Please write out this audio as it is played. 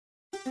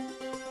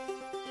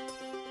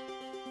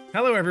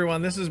Hello,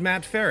 everyone. This is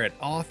Matt Feret,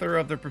 author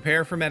of the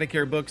Prepare for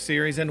Medicare book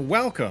series, and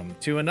welcome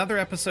to another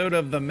episode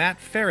of The Matt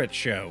Feret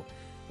Show,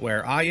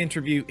 where I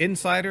interview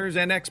insiders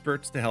and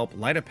experts to help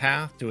light a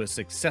path to a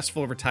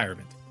successful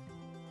retirement.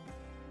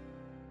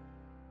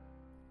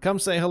 Come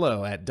say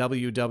hello at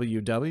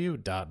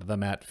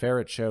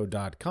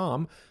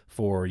www.themattferretshow.com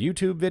for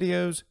YouTube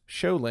videos,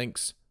 show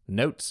links,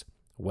 notes,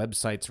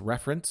 websites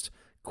referenced,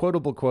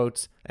 quotable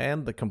quotes,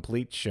 and the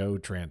complete show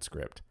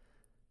transcript.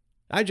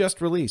 I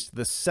just released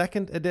the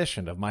second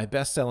edition of my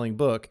best-selling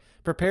book,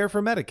 Prepare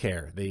for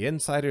Medicare, The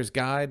Insider's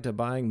Guide to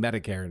Buying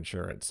Medicare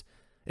Insurance.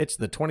 It's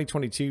the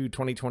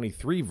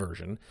 2022-2023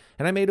 version,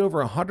 and I made over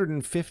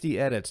 150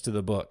 edits to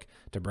the book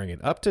to bring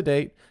it up to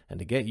date and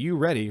to get you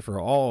ready for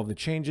all of the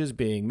changes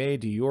being made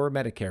to your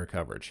Medicare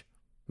coverage.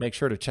 Make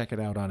sure to check it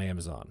out on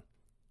Amazon.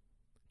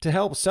 To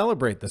help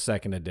celebrate the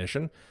second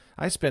edition,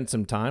 I spent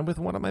some time with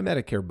one of my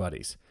Medicare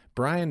buddies,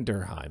 Bryan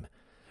Derheim.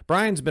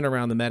 Bryan's been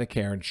around the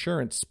Medicare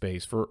insurance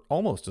space for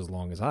almost as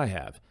long as I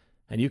have,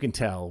 and you can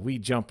tell we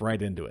jump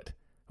right into it.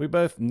 We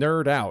both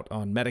nerd out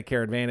on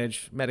Medicare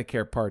Advantage,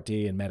 Medicare Part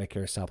D, and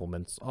Medicare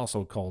supplements,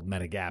 also called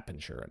Medigap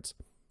insurance.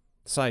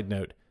 Side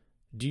note,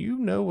 do you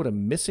know what a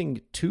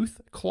missing tooth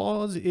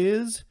clause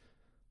is?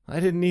 I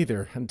didn't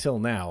either until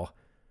now.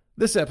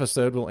 This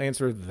episode will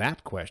answer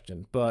that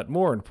question, but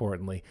more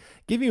importantly,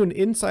 give you an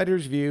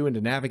insider's view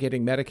into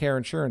navigating Medicare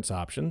insurance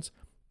options,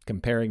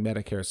 comparing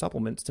Medicare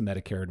supplements to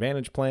Medicare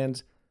Advantage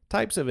plans,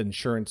 types of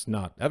insurance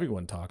not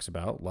everyone talks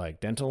about, like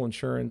dental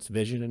insurance,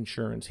 vision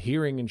insurance,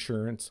 hearing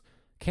insurance,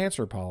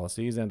 cancer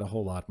policies, and a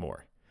whole lot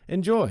more.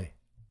 Enjoy.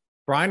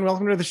 Bryan,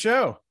 welcome to the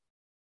show.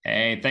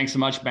 Hey, thanks so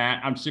much,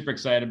 Matt. I'm super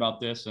excited about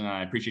this, and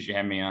I appreciate you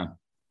having me on.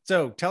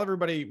 So tell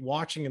everybody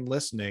watching and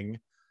listening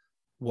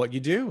what you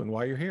do and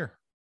why you're here.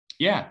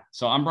 Yeah,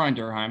 so I'm Bryan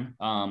Derheim.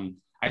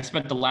 I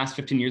spent the last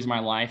 15 years of my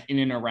life in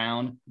and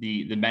around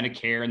the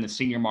Medicare and the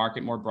senior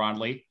market more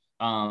broadly.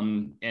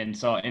 And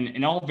so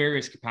in all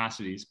various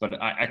capacities, but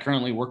I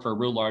currently work for a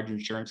real large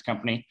insurance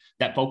company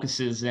that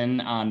focuses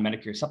in on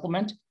Medicare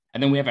supplement.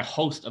 And then we have a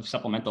host of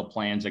supplemental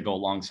plans that go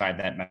alongside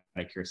that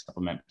Medicare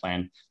supplement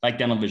plan, like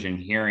dental, vision,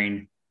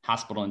 hearing,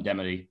 hospital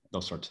indemnity,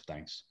 those sorts of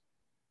things.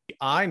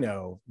 I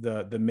know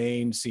the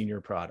main senior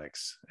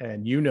products,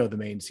 and you know the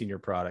main senior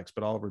products,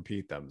 but I'll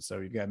repeat them. So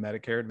you've got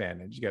Medicare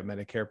Advantage, you got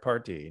Medicare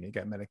Part D, and you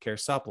got Medicare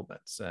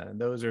supplements.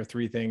 And those are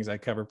three things I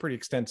cover pretty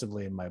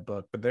extensively in my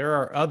book. But there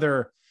are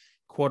other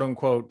quote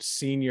unquote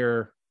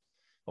senior,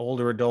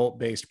 older adult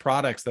based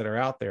products that are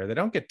out there that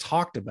don't get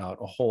talked about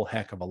a whole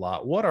heck of a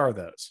lot. What are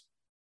those?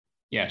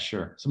 Yeah,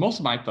 sure. So most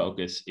of my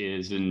focus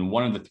is in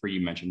one of the three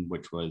you mentioned,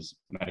 which was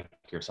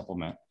Medicare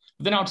supplement.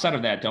 But then outside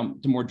of that, to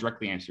more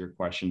directly answer your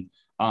question,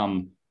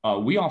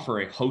 we offer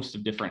a host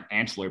of different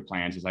ancillary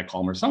plans, as I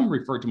call them, or some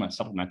refer to them as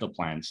supplemental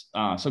plans.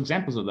 So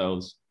examples of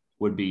those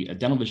would be a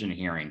dental, vision, and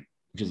hearing,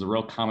 which is a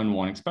real common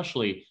one,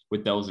 especially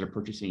with those that are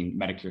purchasing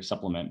Medicare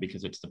supplement,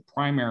 because it's the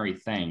primary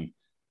thing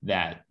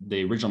that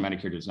the original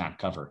Medicare does not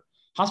cover.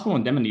 Hospital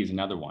indemnity is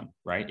another one,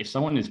 right? If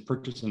someone is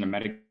purchasing a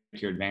Medicare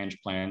Advantage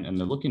plan and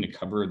they're looking to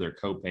cover their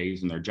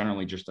co-pays and they're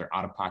generally just their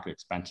out-of-pocket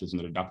expenses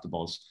and their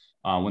deductibles,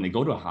 when they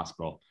go to a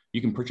hospital,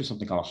 you can purchase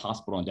something called a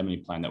hospital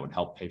indemnity plan that would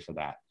help pay for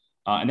that.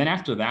 And then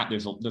after that,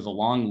 there's a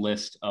long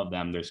list of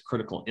them. There's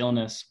critical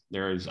illness.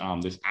 There's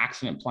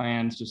accident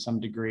plans to some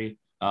degree.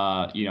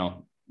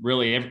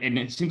 Really, and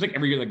it seems like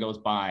every year that goes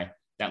by,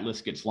 that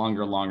list gets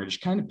longer and longer,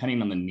 just kind of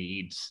depending on the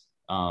needs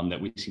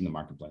that we see in the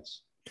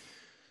marketplace.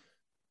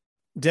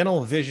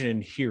 Dental, vision,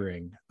 and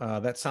hearing.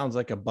 That sounds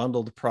like a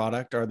bundled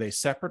product. Are they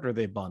separate or are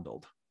they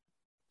bundled?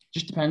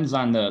 Just depends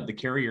on the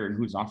carrier and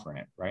who's offering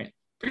it, right?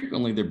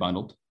 Frequently they're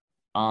bundled,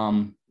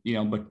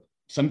 but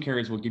some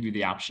carriers will give you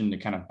the option to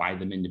kind of buy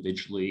them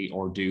individually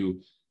or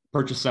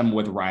purchase them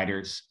with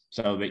riders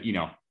so that,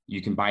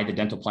 you can buy the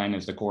dental plan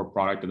as the core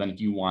product. And then if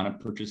you want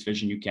to purchase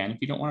vision, you can. If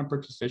you don't want to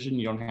purchase vision,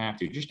 you don't have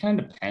to. It just kind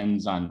of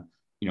depends on,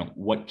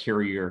 what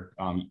carrier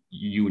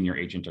you and your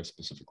agent are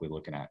specifically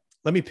looking at.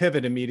 Let me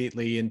pivot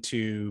immediately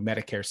into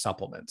Medicare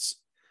supplements.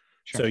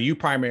 Sure. So you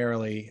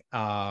primarily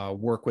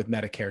work with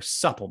Medicare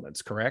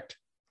supplements, correct?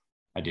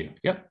 I do.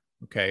 Yep.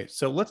 Okay.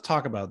 So let's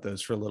talk about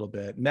those for a little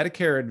bit.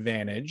 Medicare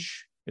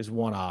Advantage is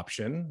one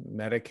option.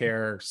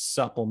 Medicare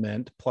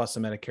supplement plus a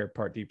Medicare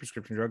Part D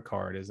prescription drug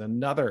card is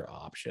another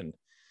option.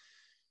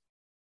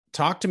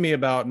 Talk to me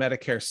about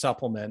Medicare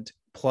supplement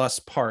plus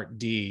Part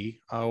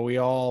D. We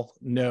all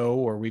know,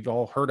 or we've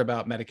all heard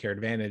about Medicare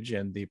Advantage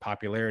and the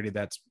popularity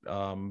that's,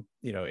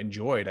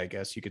 enjoyed, I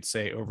guess you could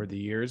say, over the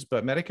years.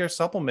 But Medicare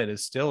supplement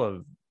is still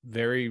a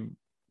very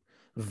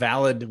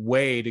valid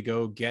way to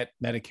go get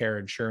Medicare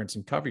insurance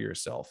and cover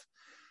yourself.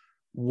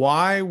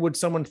 Why would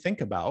someone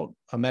think about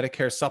a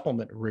Medicare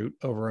supplement route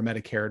over a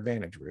Medicare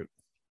Advantage route?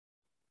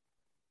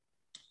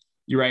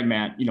 You're right,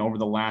 Matt. Over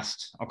the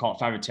last, I'll call it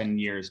 5 or 10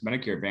 years,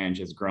 Medicare Advantage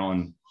has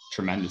grown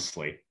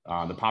tremendously.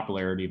 The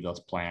popularity of those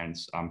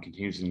plans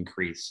continues to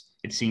increase.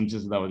 It seems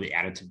as though the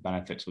additive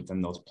benefits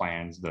within those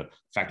plans, the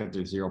fact that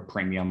there's zero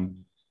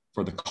premium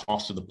for the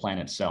cost of the plan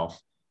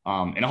itself,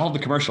 and all of the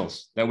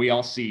commercials that we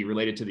all see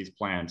related to these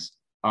plans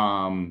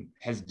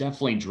has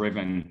definitely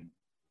driven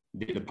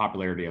the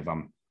popularity of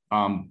them.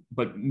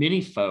 But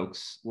many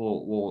folks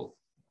will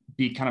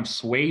be kind of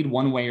swayed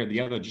one way or the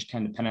other, just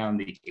kind of depending on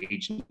the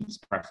agent's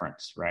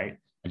preference, right?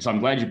 And so I'm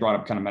glad you brought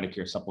up kind of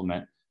Medicare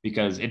supplement,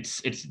 because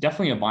it's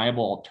definitely a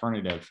viable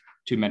alternative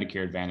to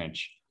Medicare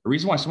Advantage. The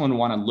reason why someone would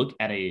want to look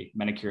at a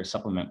Medicare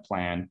supplement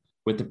plan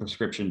with the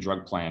prescription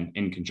drug plan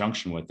in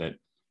conjunction with it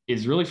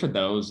is really for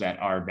those that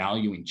are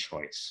valuing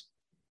choice.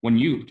 When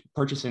you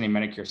purchase a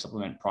Medicare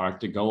supplement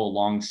product to go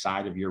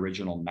alongside of your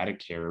original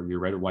Medicare or your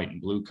red, white,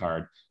 and blue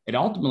card, it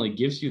ultimately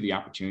gives you the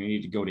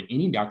opportunity to go to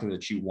any doctor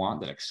that you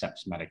want that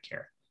accepts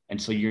Medicare.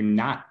 And so you're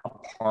not a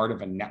part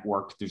of a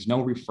network. There's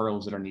no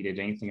referrals that are needed,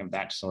 anything of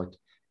that sort.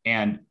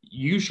 And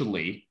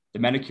usually the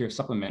Medicare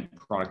supplement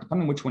product,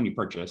 depending on which one you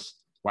purchase,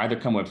 will either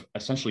come with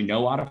essentially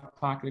no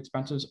out-of-pocket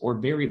expenses or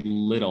very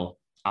little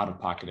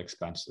out-of-pocket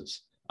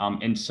expenses.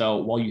 And so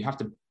while you have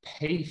to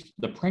pay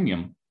the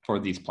premium for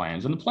these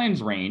plans, and the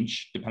plans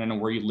range depending on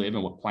where you live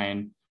and what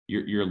plan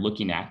you're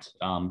looking at,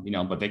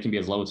 but they can be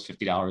as low as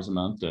 $50 a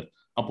month to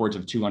upwards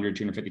of $200,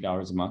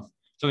 $250 a month.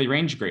 So they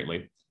range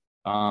greatly.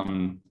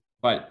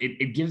 But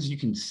it gives you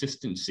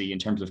consistency in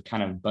terms of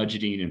kind of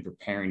budgeting and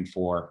preparing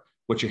for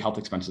what your health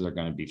expenses are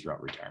going to be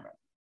throughout retirement.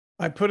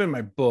 I put in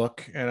my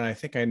book, and I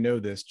think I know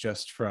this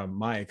just from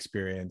my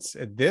experience.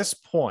 At this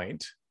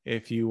point,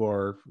 if you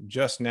are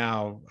just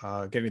now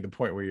getting to the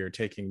point where you're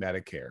taking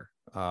Medicare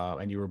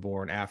and you were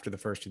born after the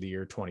first of the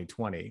year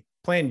 2020,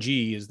 Plan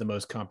G is the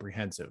most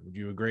comprehensive. Would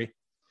you agree?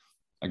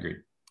 Agreed.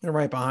 And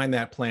right behind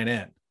that, Plan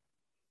N.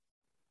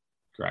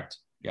 Correct.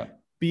 Yeah.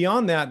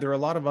 Beyond that, there are a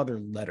lot of other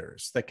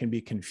letters that can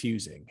be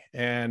confusing.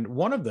 And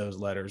one of those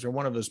letters or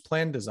one of those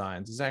plan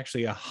designs is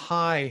actually a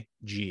high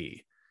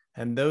G.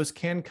 And those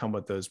can come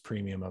with those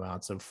premium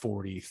amounts of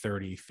 $40,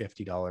 $30,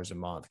 $50 a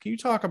month. Can you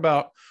talk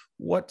about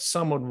what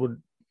someone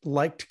would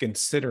like to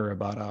consider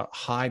about a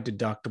high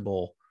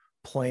deductible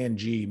Plan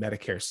G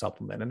Medicare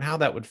supplement and how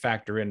that would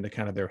factor into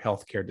kind of their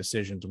healthcare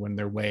decisions when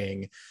they're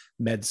weighing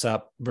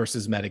MedSup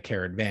versus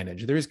Medicare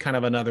Advantage? There is kind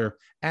of another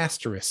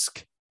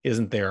asterisk,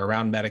 isn't there,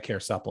 around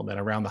Medicare supplement,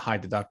 around the high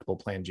deductible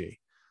Plan G?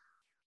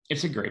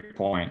 It's a great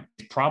point.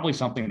 It's probably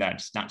something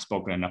that's not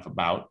spoken enough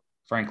about,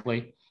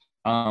 frankly.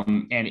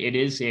 And it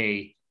is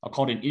I'll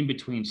call it an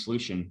in-between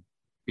solution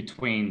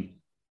between,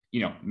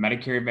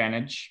 Medicare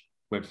Advantage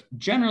with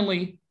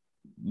generally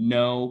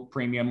no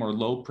premium or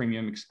low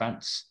premium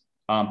expense,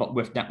 but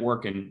with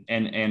network and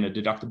a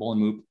deductible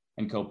and MOOP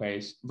and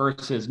copays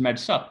versus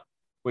MedSup,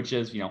 which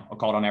is, I'll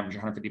call it on average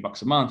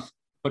 $150 a month,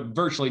 but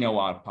virtually no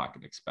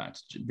out-of-pocket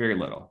expense, very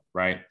little,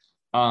 right?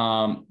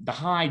 The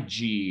high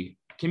G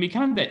can be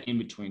kind of that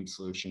in-between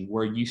solution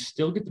where you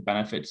still get the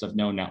benefits of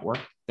no network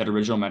that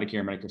original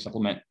Medicare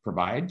supplement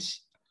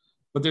provides,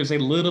 but there's a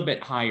little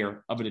bit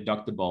higher of a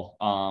deductible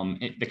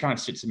that kind of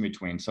sits in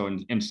between. So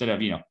instead of,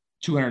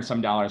 $200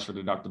 some for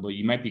deductible,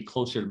 you might be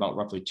closer to about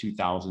roughly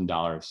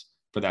 $2,000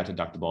 for that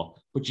deductible,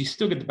 but you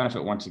still get the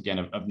benefit once again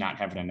of not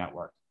having a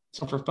network.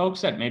 So for folks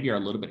that maybe are a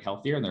little bit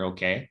healthier and they're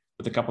okay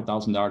with a couple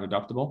 $1,000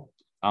 deductible,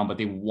 but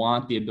they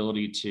want the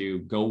ability to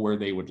go where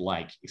they would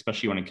like,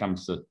 especially when it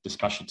comes to the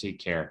specialty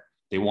care.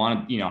 They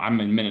want, I'm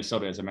in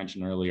Minnesota, as I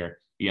mentioned earlier,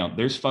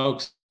 there's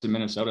folks in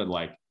Minnesota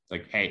like,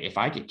 hey, if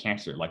I get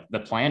cancer, like the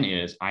plan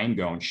is I'm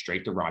going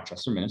straight to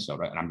Rochester,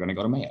 Minnesota, and I'm going to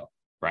go to Mayo,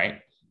 right?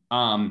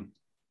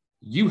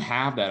 You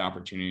have that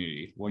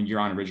opportunity when you're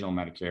on original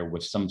Medicare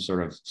with some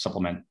sort of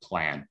supplement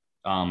plan.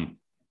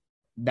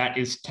 That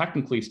is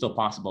technically still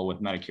possible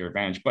with Medicare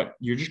Advantage, but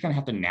you're just going to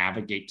have to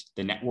navigate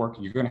the network.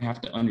 You're going to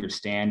have to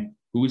understand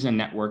who's in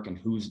network and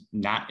who's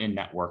not in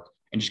network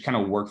and just kind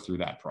of work through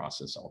that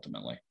process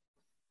ultimately.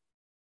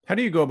 How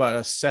do you go about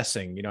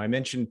assessing? I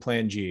mentioned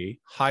Plan G,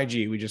 high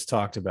G we just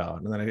talked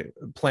about, and then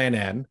Plan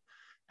N.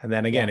 And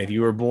then again, if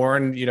you were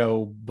born,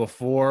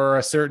 before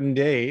a certain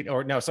date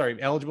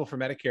eligible for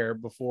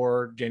Medicare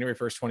before January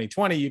 1st,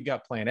 2020, you've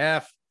got Plan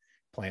F,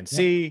 Plan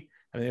C.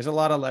 I mean, there's a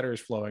lot of letters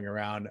flowing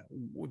around.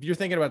 If you're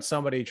thinking about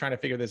somebody trying to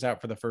figure this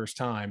out for the first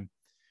time,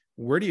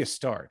 where do you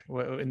start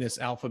in this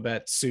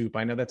alphabet soup?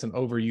 I know that's an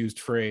overused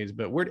phrase,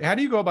 but how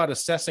do you go about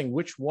assessing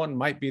which one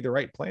might be the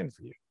right plan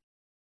for you?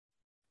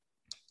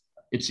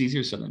 It's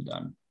easier said than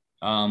done.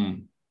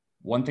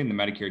 One thing that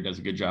Medicare does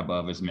a good job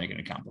of is making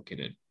it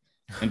complicated.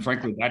 And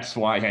frankly, that's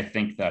why I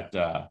think that,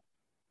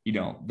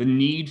 the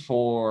need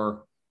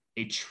for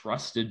a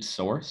trusted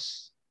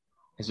source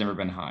has never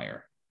been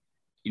higher.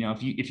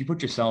 If you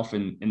put yourself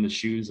in the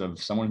shoes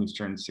of someone who's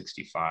turned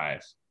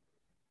 65,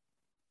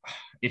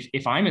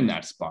 if I'm in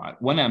that spot,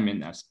 when I'm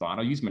in that spot,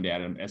 I'll use my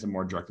dad as a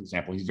more direct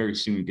example. He's very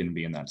soon going to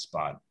be in that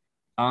spot.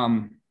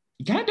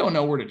 You kind of don't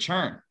know where to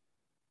turn.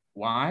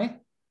 Why?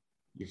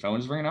 Your phone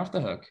is ringing off the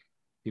hook.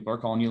 People are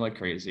calling you like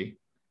crazy.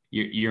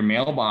 Your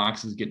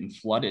mailbox is getting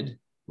flooded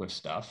with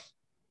stuff.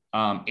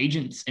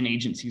 Agents and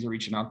agencies are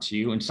reaching out to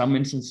you. In some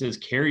instances,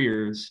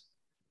 carriers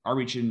are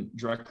reaching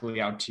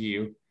directly out to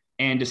you.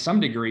 And to some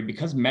degree,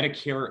 because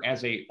Medicare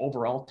as a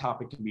overall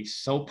topic can be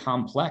so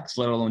complex,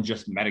 let alone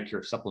just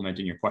Medicare supplement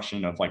in your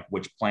question of like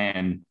which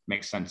plan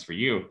makes sense for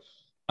you,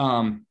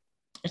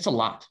 it's a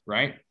lot,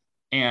 right?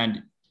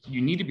 And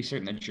you need to be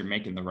certain that you're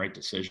making the right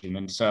decision.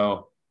 And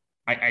so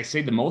I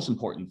say the most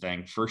important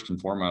thing, first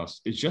and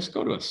foremost, is just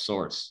go to a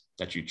source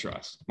that you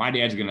trust. My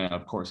dad's going to,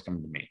 of course,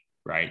 come to me,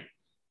 right?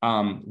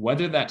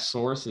 Whether that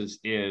source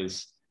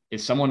is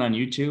someone on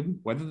YouTube,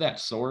 whether that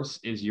source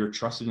is your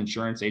trusted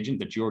insurance agent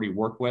that you already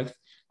work with,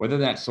 whether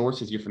that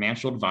source is your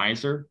financial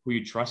advisor who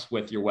you trust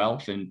with your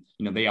wealth, and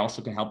they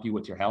also can help you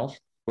with your health,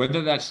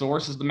 whether that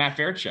source is the Matt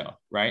Feret show,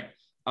 right?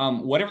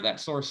 Whatever that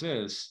source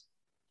is,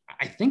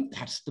 I think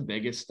that's the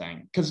biggest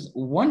thing, because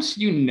once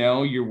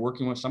you're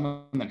working with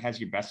someone that has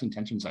your best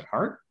intentions at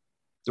heart,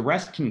 the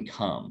rest can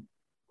come.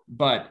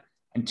 But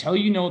until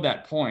you know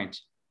that point,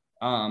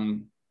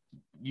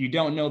 you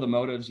don't know the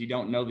motives, you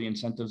don't know the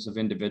incentives of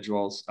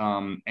individuals,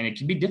 and it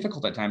can be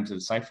difficult at times to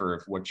decipher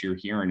if what you're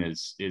hearing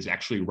is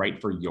actually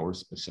right for your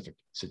specific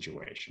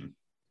situation.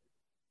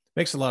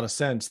 Makes a lot of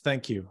sense.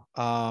 Thank you.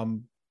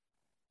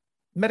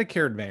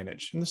 Medicare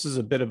Advantage, and this is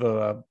a bit of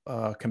a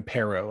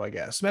comparo, I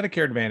guess.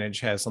 Medicare Advantage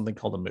has something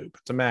called a MOOP.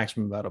 It's a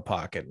maximum out of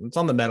pocket, and it's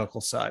on the medical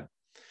side.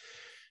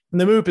 And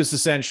the MOOP is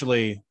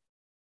essentially,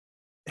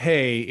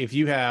 hey, if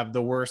you have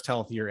the worst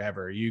health year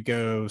ever, you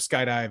go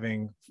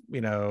skydiving,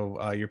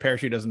 your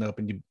parachute doesn't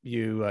open,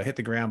 you hit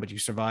the ground, but you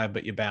survive,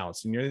 but you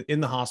bounce, and you're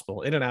in the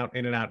hospital, in and out,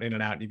 in and out, in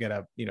and out. You get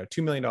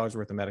 $2 million worth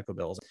of medical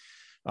bills.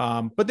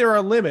 But there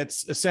are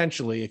limits,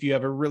 essentially. If you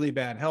have a really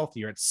bad health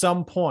year, at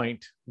some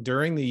point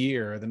during the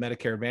year, the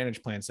Medicare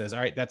Advantage plan says, all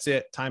right, that's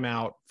it, time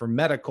out for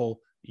medical,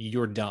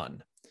 you're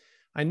done.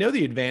 I know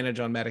the advantage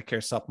on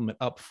Medicare supplement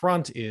up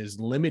front is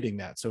limiting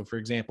that. So for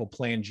example,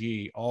 Plan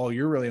G, all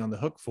you're really on the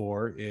hook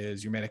for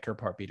is your Medicare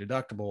Part B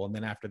deductible. And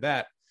then after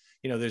that,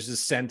 there's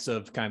this sense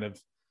of kind of,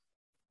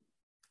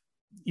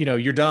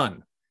 you're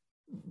done.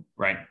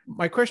 Right.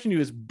 My question to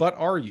you is, but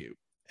are you?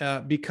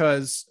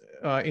 Because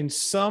in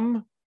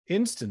some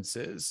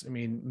instances,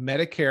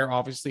 Medicare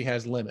obviously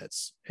has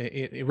limits,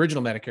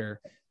 original Medicare,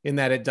 in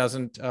that it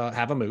doesn't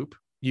have a MOOP.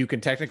 You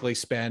can technically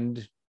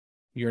spend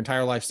your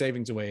entire life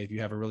savings away if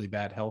you have a really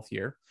bad health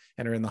year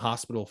and are in the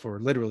hospital for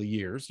literally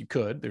years. You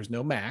could, there's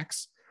no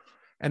max.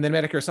 And then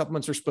Medicare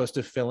supplements are supposed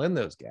to fill in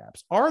those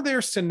gaps. Are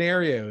there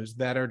scenarios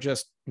that are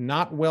just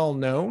not well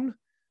known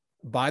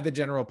by the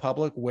general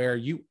public where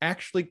you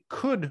actually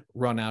could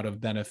run out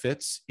of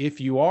benefits if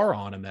you are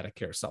on a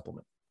Medicare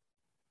supplement?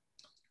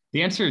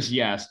 The answer is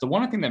yes. The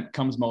one thing that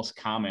comes most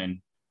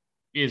common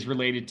is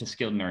related to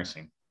skilled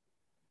nursing.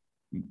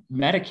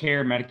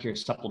 Medicare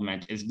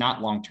supplement is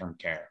not long-term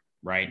care,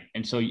 right?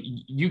 And so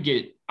you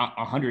get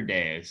 100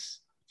 days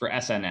for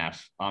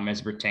SNF as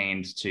it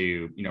pertains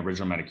to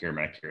original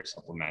Medicare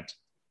supplement,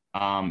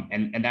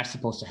 and that's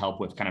supposed to help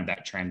with kind of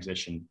that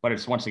transition. But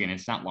it's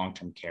not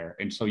long-term care,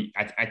 and so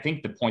I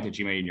think the point that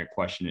you made in your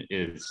question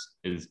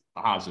is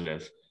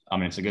positive,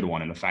 and it's a good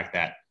one. And the fact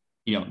that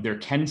there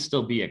can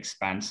still be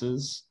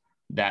expenses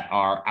that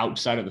are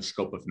outside of the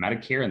scope of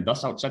Medicare, and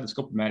thus outside the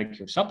scope of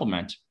Medicare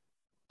supplement,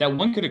 that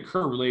one could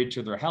occur related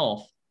to their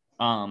health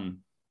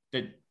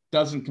that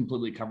doesn't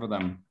completely cover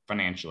them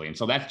financially. And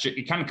so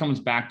it kind of comes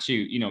back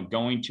to,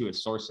 going to a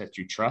source that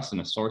you trust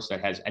and a source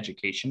that has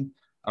education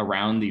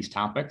around these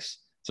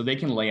topics, so they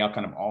can lay out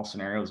kind of all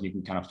scenarios and you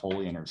can kind of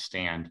fully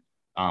understand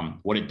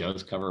what it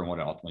does cover and what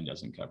it ultimately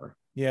doesn't cover.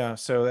 Yeah.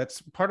 So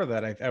that's part of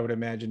that. I would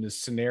imagine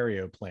is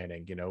scenario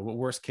planning,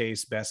 worst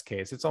case, best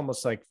case. It's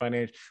almost like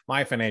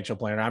my financial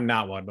planner. I'm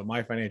not one, but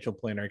my financial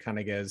planner kind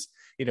of goes,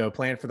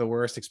 plan for the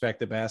worst, expect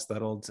the best.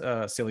 That old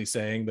silly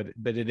saying,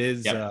 but it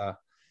is, yep.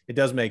 It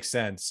does make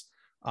sense.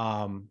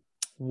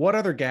 What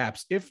other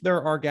gaps, if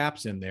there are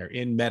gaps in there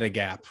in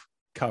Medigap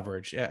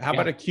coverage? How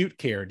about acute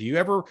care? Do you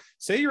ever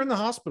say you're in the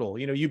hospital,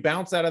 you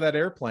bounce out of that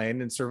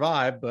airplane and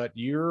survive, but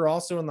you're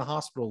also in the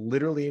hospital,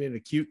 literally in an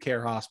acute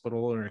care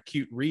hospital or an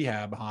acute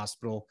rehab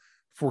hospital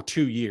for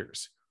 2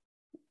 years?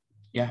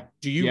 Yeah.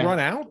 Do you run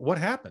out? What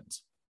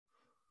happens?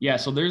 Yeah.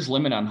 So there's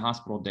limit on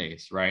hospital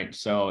days, right?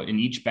 So in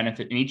each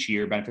benefit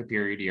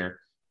period year,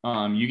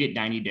 you get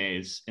 90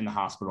 days in the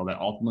hospital that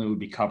ultimately would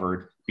be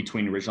covered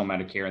between original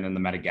Medicare and then the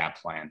Medigap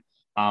plan.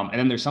 And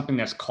then there's something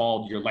that's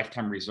called your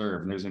lifetime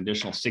reserve, and there's an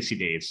additional 60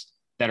 days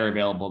that are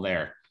available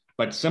there.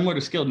 But similar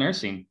to skilled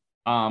nursing,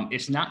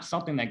 it's not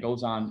something that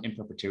goes on in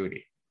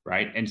perpetuity,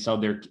 right? And so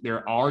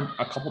there are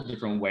a couple of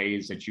different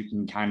ways that you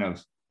can kind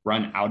of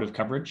run out of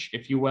coverage,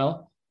 if you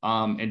will.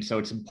 And so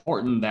it's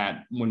important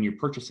that when you're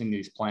purchasing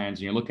these plans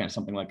and you're looking at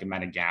something like a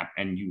Medigap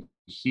and you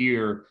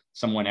hear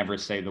someone ever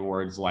say the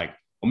words like,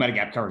 well,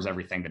 Medigap covers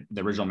everything that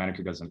the original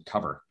Medicare doesn't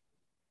cover.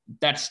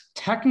 That's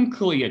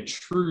technically a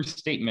true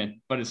statement,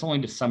 but it's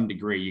only to some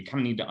degree. You kind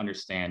of need to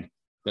understand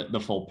the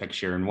full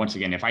picture. And once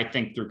again, if I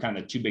think through kind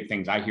of the two big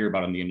things I hear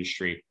about in the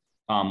industry,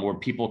 where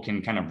people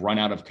can kind of run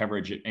out of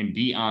coverage and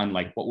be on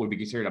like what would be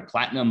considered a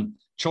platinum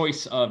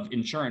choice of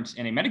insurance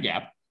in a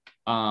Medigap,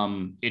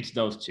 it's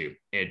those two.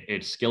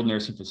 It's skilled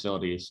nursing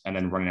facilities and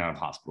then running out of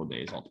hospital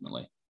days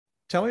ultimately.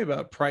 Tell me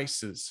about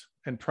prices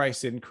and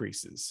price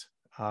increases.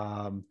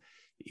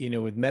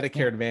 With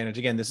Medicare Advantage,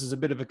 again, this is a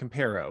bit of a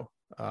comparo.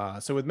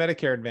 So with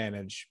Medicare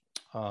Advantage,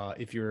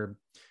 if you're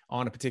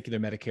on a particular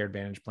Medicare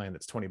Advantage plan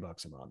that's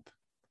 $20 a month,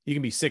 you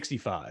can be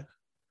 65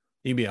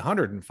 You can be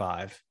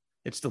 105,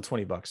 it's still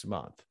 $20 a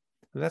month.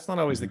 But that's not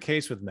always the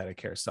case with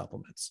Medicare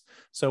supplements.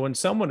 So when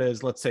someone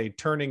is, let's say,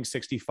 turning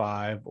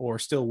 65 or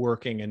still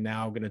working and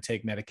now going to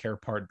take Medicare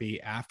Part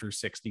B after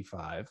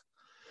 65,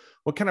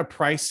 what kind of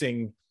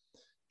pricing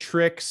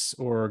tricks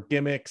or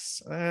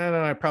gimmicks? I don't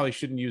know, I probably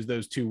shouldn't use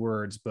those two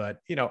words, but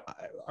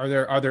are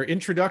there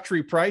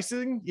introductory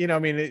pricing? I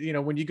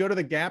mean, when you go to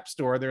the Gap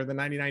store, they're the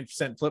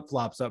 99-cent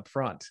flip-flops up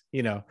front.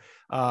 We know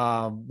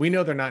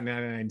they're not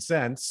 99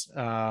 cents,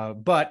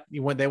 but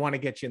when they want to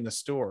get you in the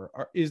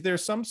store, is there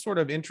some sort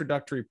of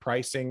introductory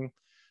pricing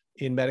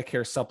in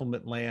Medicare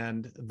supplement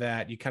land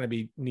that you kind of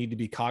need to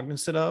be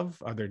cognizant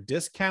of? Are there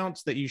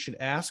discounts that you should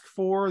ask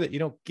for that you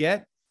don't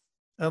get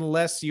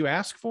unless you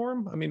ask for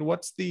them? I mean,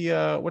 what's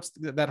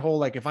that whole,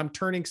 like, if I'm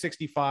turning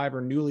 65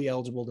 or newly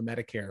eligible to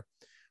Medicare,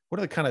 what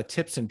are the kind of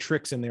tips and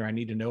tricks in there I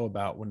need to know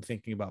about when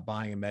thinking about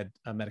buying a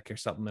Medicare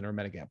supplement or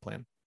Medigap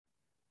plan?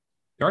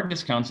 There are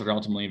discounts that are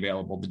ultimately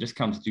available. The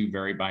discounts do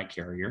vary by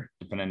carrier,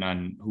 depending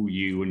on who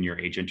you and your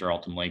agent are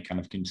ultimately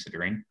kind of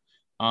considering.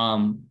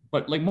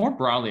 But like more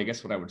broadly, I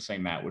guess what I would say,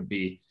 Matt, would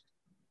be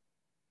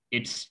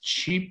it's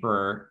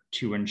cheaper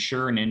to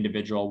insure an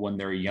individual when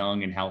they're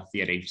young and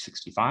healthy at age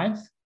 65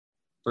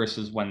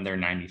 versus when they're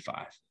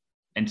 95.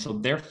 And so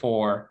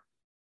therefore,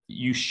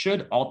 you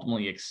should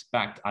ultimately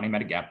expect on a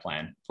Medigap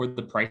plan for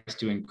the price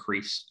to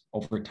increase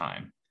over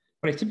time.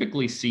 What I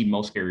typically see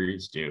most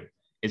carriers do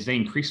is they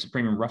increase the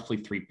premium roughly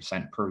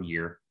 3% per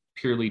year,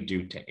 purely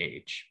due to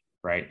age,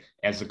 right?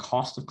 As the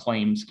cost of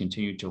claims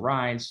continue to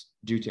rise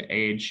due to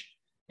age,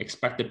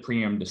 expect the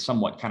premium to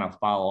somewhat kind of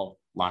follow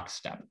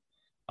lockstep.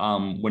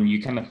 When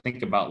you kind of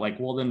think about like,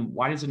 well, then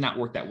why does it not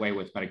work that way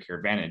with Medicare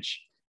Advantage?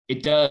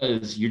 It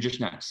does, you're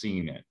just not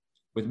seeing it.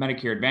 With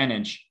Medicare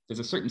Advantage, there's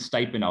a certain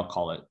stipend, I'll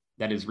call it,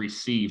 that is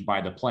received by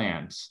the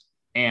plans.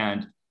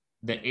 And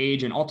the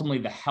age and ultimately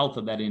the health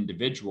of that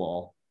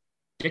individual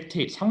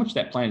dictates how much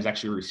that plan is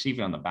actually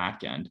receiving on the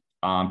back end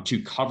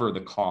to cover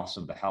the cost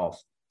of the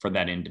health for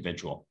that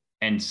individual.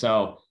 And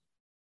so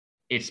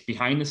it's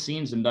behind the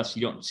scenes, and thus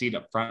you don't see it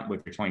up front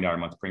with your $20 a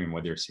month premium,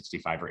 whether you're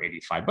 65 or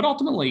 85. But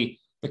ultimately,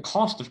 the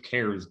cost of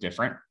care is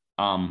different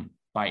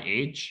by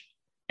age.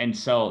 And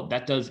so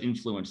that does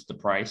influence the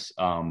price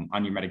on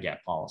your Medigap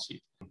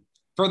policy.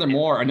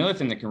 Furthermore, another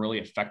thing that can really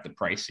affect the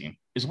pricing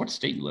is what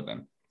state you live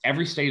in.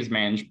 Every state is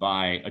managed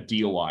by a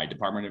DOI,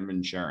 Department of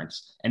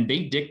Insurance, and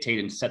they dictate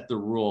and set the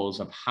rules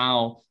of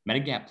how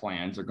Medigap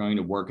plans are going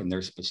to work in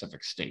their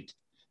specific state.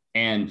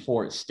 And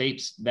for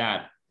states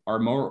that are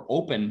more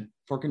open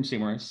for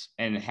consumers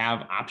and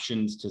have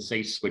options to,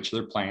 say, switch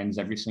their plans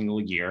every single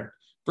year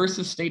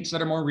versus states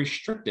that are more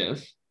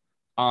restrictive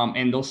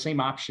and those same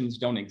options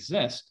don't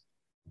exist,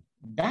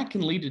 that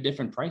can lead to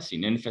different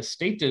pricing. And if a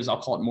state is,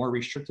 I'll call it more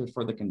restrictive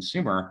for the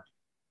consumer,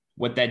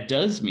 what that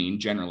does mean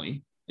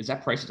generally is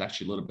that price is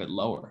actually a little bit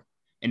lower.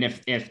 And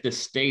if the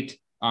state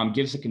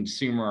gives the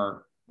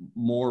consumer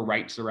more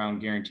rights around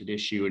guaranteed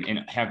issue and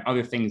have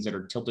other things that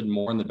are tilted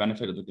more in the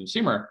benefit of the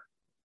consumer,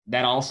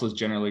 that also is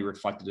generally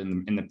reflected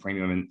in the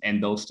premium,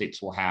 and those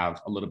states will have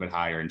a little bit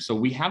higher. And so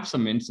we have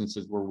some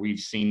instances where we've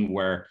seen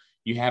where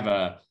you have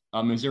a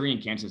Missouri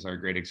and Kansas are a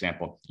great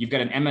example. You've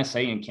got an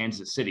MSA in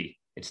Kansas City.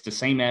 It's the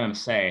same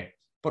MSA,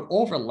 but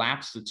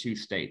overlaps the two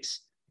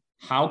states.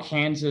 How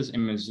Kansas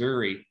and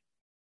Missouri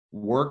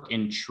work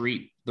and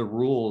treat the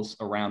rules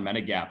around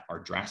Medigap are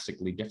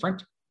drastically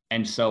different.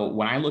 And so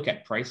when I look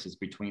at prices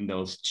between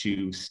those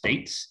two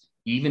states,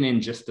 even in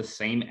just the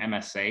same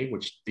MSA,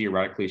 which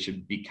theoretically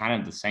should be kind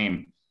of the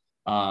same,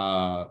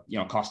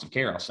 cost of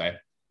care, I'll say,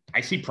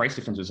 I see price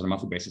differences on a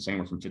monthly basis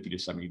anywhere from $50 to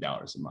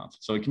 $70 a month.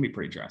 So it can be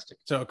pretty drastic.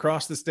 So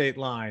across the state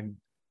line,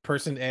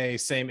 person A,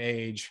 same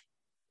age,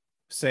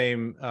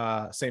 same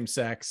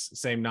sex,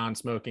 same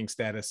non-smoking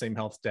status, same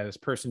health status.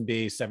 Person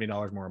B,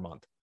 $70 more a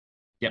month.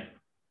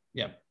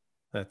 Yep.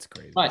 That's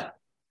crazy.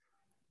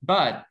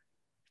 But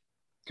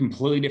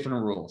completely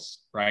different rules,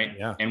 right?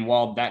 Yeah. And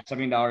while that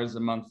 $70 a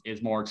month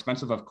is more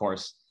expensive, of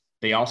course,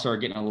 they also are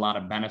getting a lot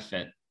of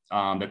benefit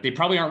that they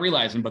probably aren't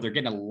realizing, but they're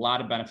getting a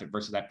lot of benefit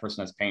versus that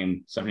person that's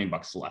paying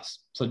 $70 less.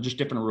 So just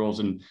different rules,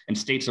 and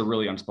states are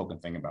really unspoken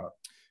thing about it.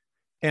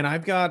 And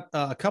I've got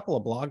a couple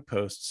of blog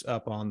posts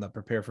up on the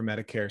Prepare for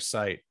Medicare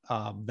site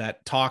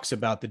that talks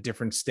about the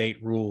different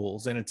state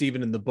rules, and it's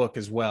even in the book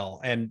as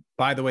well. And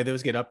by the way,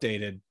 those get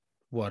updated,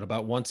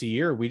 about once a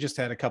year. We just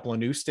had a couple of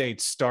new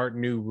states start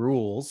new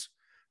rules.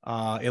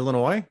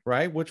 Illinois,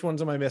 right? Which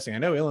ones am I missing? I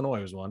know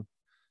Illinois was one.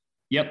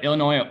 Yep.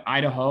 Illinois,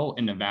 Idaho,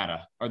 and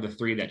Nevada are the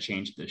three that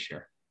changed this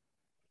year.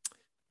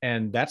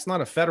 And that's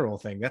not a federal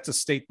thing. That's a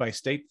state by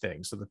state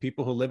thing. So the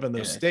people who live in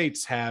those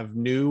states have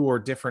new or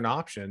different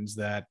options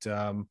that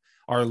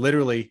are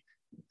literally,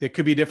 it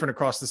could be different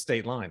across the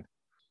state line.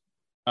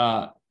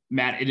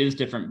 Matt, it is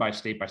different by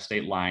state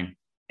line.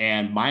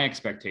 And my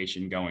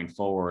expectation going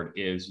forward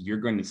is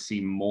you're going to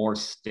see more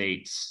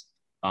states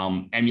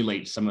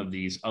emulate some of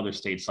these other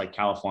states like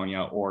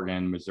California,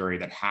 Oregon, Missouri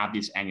that have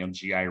these annual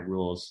GI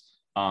rules.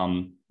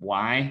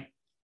 Why?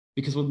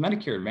 Because with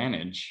Medicare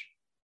Advantage,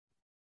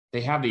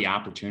 they have the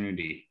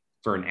opportunity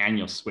for an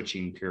annual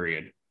switching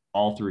period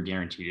all through a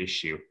guaranteed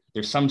issue.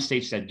 There's some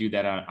states that do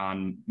that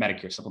on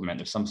Medicare supplement.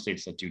 There's some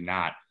states that do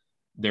not.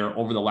 There,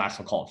 over the last,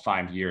 I'll call it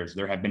 5 years,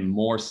 there have been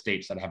more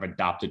states that have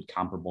adopted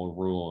comparable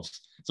rules.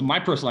 So my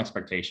personal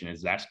expectation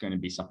is that's going to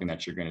be something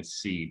that you're going to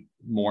see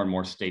more and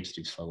more states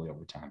do slowly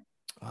over time.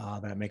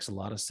 That makes a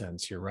lot of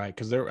sense. You're right.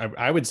 Because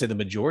I would say the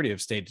majority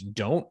of states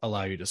don't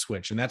allow you to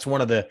switch. And that's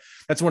one of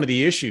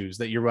the issues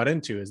that you run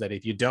into, is that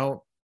if you don't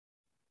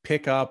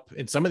pick up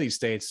in some of these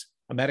states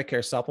a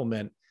Medicare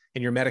supplement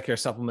in your Medicare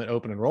supplement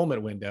open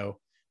enrollment window,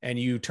 and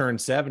you turn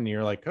 7,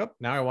 you're like, oh,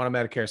 now I want a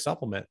Medicare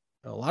supplement.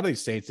 A lot of these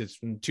states, it's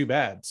too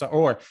bad. So,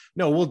 or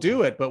no, we'll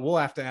do it, but we'll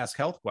have to ask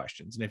health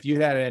questions. And if you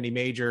had any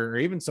major or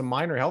even some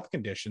minor health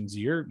conditions,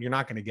 you're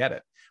not going to get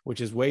it, which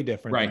is way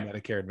different than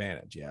Medicare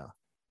Advantage. Yeah,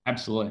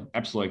 absolutely.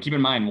 Absolutely. Keep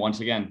in mind, once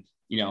again,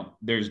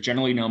 there's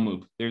generally no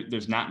move.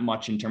 There's not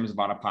much in terms of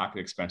out-of-pocket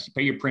expense. You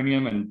pay your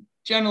premium and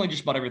generally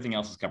just about everything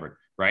else is covered.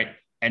 Right.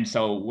 And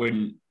so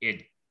when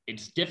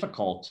it's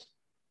difficult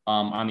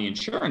on the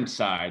insurance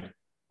side,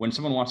 when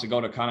someone wants to go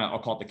to kind of, I'll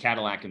call it the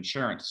Cadillac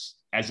insurance,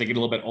 as they get a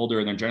little bit older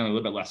and they're generally a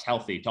little bit less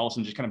healthy, to all of a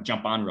sudden just kind of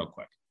jump on real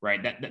quick,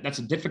 right? That's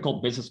a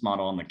difficult business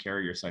model on the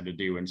carrier side to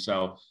do. And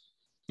so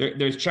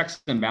there's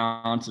checks and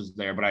balances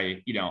there. But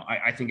I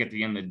think at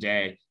the end of the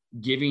day,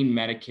 giving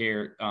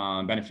Medicare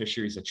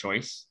beneficiaries a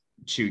choice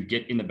to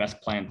get in the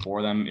best plan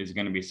for them is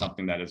going to be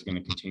something that is going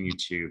to continue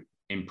to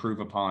improve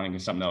upon,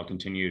 and something that will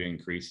continue to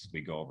increase as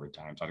we go over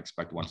time. So I'd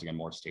expect, once again,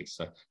 more states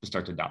to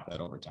start to adopt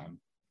that over time.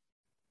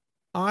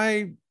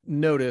 I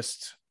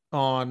noticed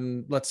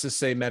on, let's just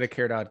say,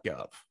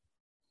 Medicare.gov,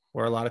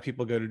 where a lot of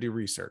people go to do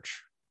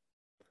research.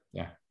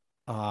 Yeah.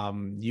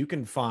 You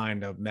can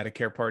find a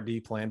Medicare Part D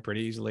plan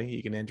pretty easily.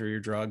 You can enter your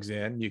drugs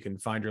in, you can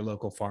find your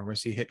local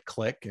pharmacy, hit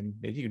click, and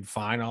you can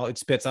find it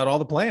spits out all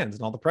the plans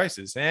and all the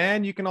prices.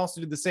 And you can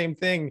also do the same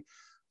thing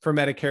for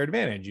Medicare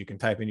Advantage. You can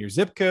type in your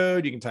zip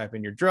code, you can type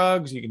in your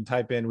drugs, you can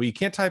type in, well, you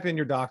can't type in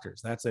your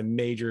doctors. That's a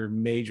major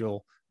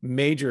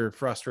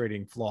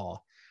frustrating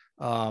flaw.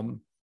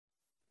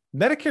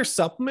 Medicare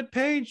supplement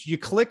page, you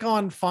click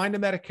on find a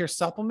Medicare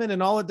supplement,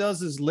 and all it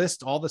does is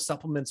list all the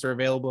supplements that are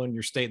available in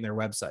your state and their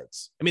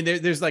websites. I mean,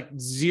 there's like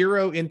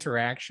zero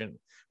interaction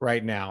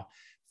right now.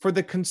 For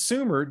the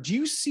consumer, do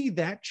you see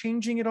that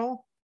changing at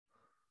all?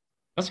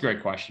 That's a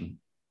great question.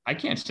 I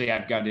can't say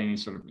I've got any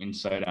sort of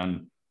insight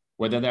on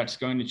whether that's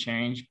going to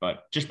change,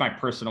 but just my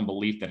personal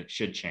belief that it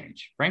should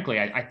change. Frankly,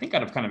 I think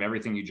out of kind of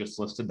everything you just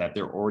listed that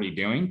they're already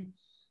doing,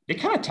 they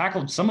kind of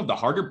tackled some of the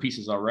harder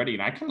pieces already.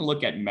 And I kind of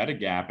look at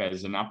Medigap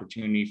as an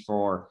opportunity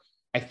for,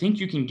 I think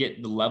you can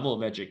get the level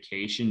of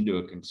education to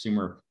a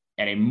consumer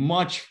at a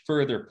much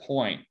further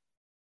point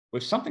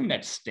with something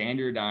that's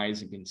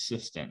standardized and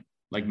consistent,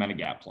 like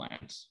Medigap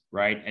plans,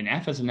 right? An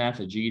F is an F,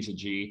 a G is a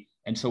G.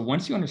 And so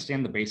once you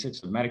understand the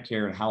basics of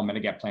Medicare and how a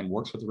Medigap plan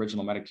works with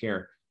original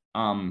Medicare,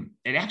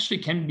 it actually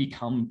can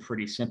become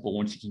pretty simple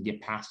once you can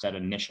get past that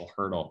initial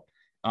hurdle.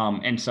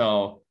 And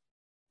so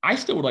I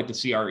still would like to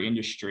see our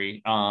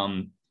industry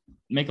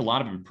make a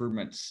lot of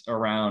improvements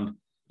around,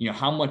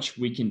 how much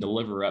we can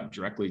deliver up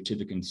directly to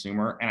the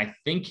consumer. And I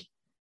think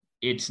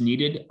it's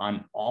needed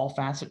on all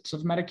facets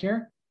of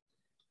Medicare.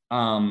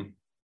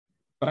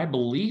 But I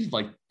believe,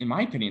 like, in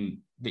my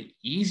opinion, the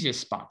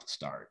easiest spot to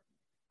start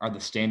are the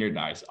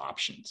standardized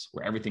options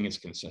where everything is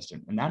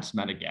consistent. And that's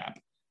Medigap.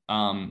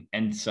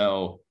 And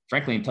so,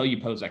 frankly, until you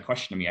posed that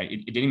question to me,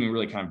 it didn't even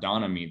really kind of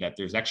dawn on me that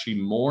there's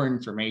actually more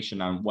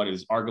information on what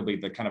is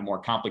arguably the kind of more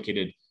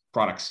complicated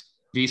products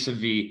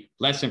vis-a-vis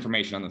less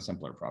information on the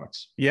simpler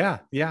products. Yeah.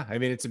 I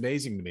mean, it's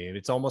amazing to me. And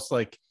it's almost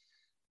like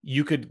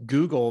you could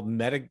Google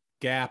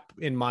Medigap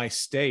in my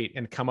state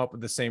and come up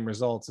with the same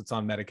results. It's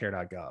on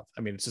Medicare.gov.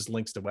 I mean, it's just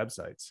links to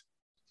websites.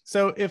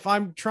 So if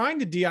I'm trying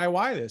to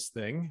DIY this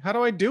thing, how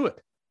do I do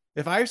it?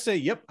 If I say,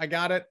 yep, I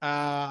got it.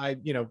 I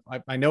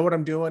know what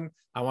I'm doing.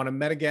 I want a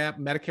Medigap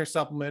Medicare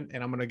supplement,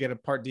 and I'm going to get a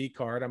Part D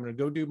card. I'm going to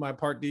go do my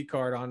Part D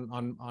card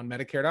on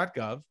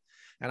Medicare.gov,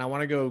 and I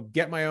want to go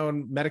get my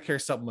own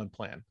Medicare supplement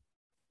plan.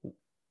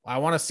 I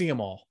want to see them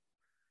all.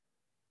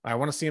 I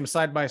want to see them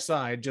side by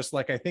side, just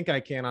like I think I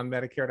can on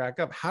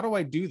Medicare.gov. How do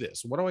I do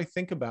this? What do I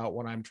think about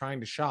when I'm trying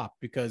to shop?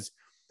 Because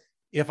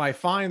if I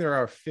find there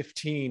are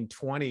 15,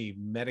 20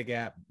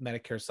 Medigap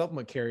Medicare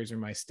supplement carriers in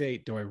my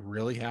state, do I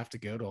really have to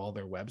go to all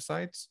their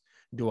websites?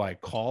 Do I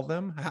call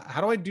them?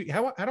 How do I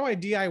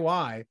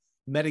DIY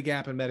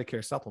Medigap and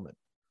Medicare supplement?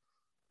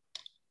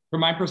 From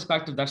my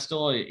perspective, that's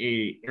still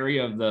a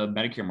area of the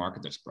Medicare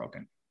market that's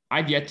broken.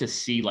 I've yet to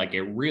see like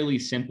a really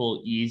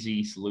simple,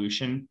 easy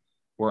solution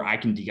where I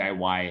can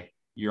DIY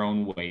your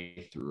own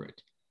way through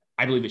it.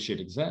 I believe it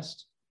should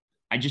exist.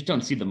 I just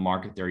don't see the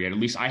market there yet. At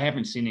least I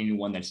haven't seen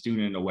anyone that's doing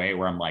it in a way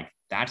where I'm like,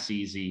 that's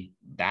easy.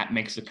 That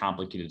makes it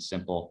complicated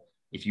simple.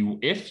 If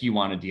you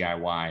want to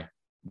DIY,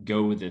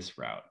 go this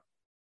route.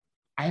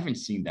 I haven't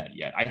seen that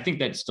yet. I think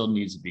that still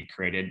needs to be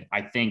created.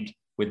 I think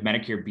with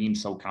Medicare being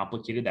so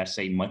complicated, that's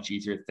a much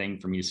easier thing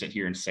for me to sit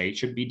here and say it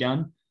should be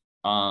done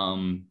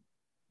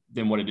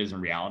than what it is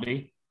in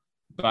reality.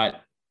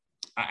 But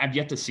I've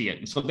yet to see it.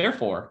 And so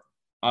therefore,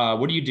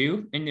 What do you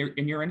do in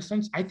your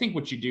instance? I think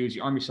what you do is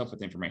you arm yourself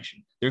with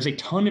information. There's a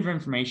ton of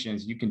information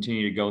as you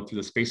continue to go through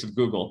the space of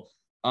Google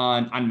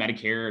on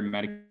Medicare and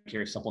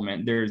Medicare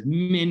supplement. There's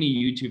many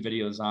YouTube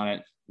videos on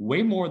it,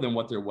 way more than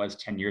what there was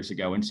 10 years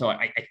ago. And so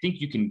I think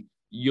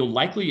you'll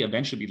likely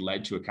eventually be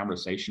led to a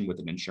conversation with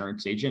an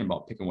insurance agent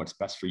about picking what's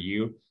best for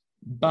you.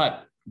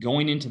 But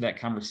going into that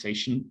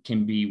conversation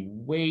can be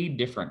way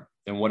different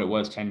than what it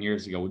was 10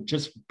 years ago,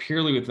 just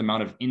purely with the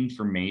amount of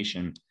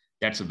information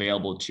that's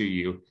available to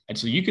you. And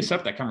so you could set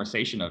up that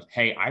conversation of,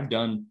 hey, I've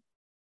done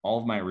all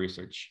of my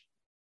research.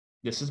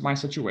 This is my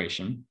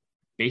situation.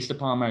 Based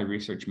upon my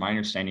research, my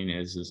understanding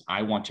is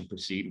I want to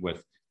proceed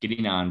with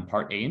getting on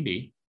part A and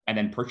B and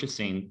then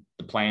purchasing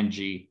the plan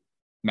G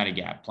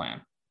Medigap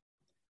plan.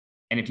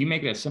 And if you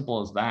make it as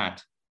simple as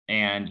that,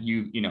 and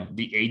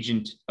the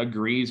agent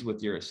agrees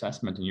with your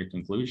assessment and your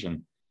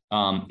conclusion,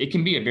 it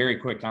can be a very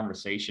quick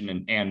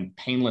conversation and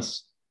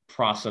painless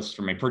process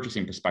from a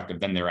purchasing perspective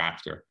then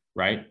thereafter,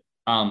 right?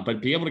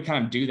 But be able to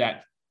kind of do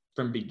that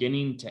from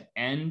beginning to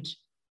end,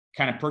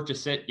 kind of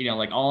purchase it,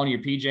 like all in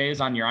your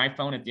PJs on your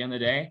iPhone at the end of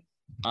the day.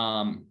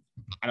 I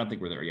don't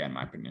think we're there yet, in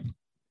my opinion.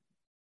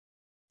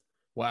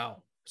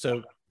 Wow.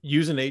 So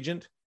use an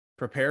agent,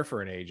 prepare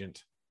for an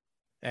agent,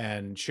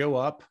 and show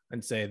up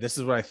and say, this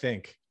is what I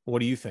think. What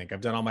do you think?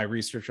 I've done all my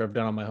research. I've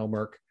done all my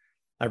homework.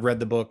 I've read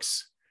the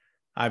books.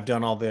 I've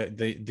done all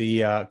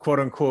the quote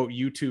unquote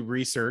YouTube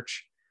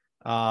research.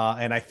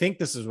 And I think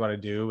this is what I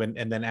do.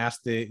 And then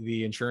ask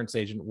the insurance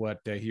agent what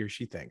he or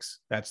she thinks.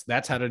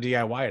 That's how to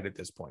DIY it at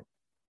this point.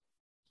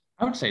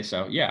 I would say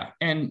so. Yeah.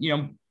 And,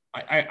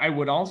 I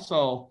wouldn't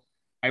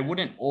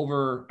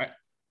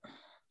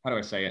how do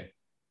I say it?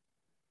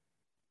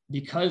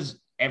 Because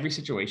every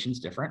situation is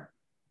different.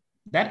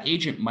 That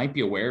agent might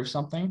be aware of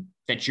something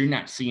that you're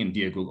not seeing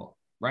via Google,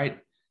 right?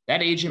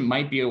 That agent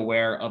might be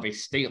aware of a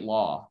state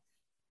law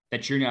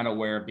that you're not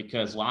aware of,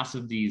 because lots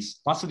of the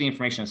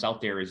information that's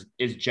out there is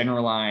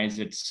generalized.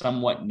 It's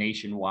somewhat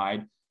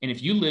nationwide. And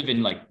if you live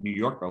in like New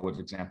York, for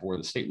example, where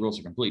the state rules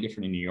are completely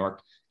different in New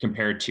York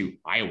compared to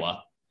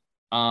Iowa,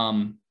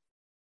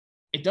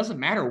 it doesn't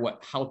matter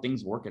how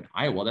things work in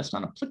Iowa. That's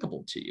not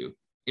applicable to you.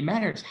 It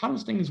matters how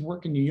does things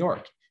work in New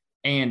York.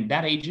 And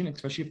that agent,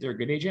 especially if they're a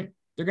good agent,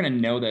 they're going to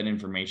know that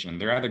information.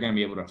 They're either going to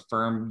be able to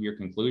affirm your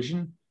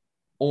conclusion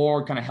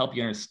or kind of help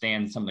you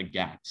understand some of the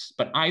gaps.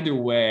 But either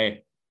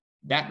way,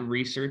 that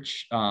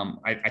research,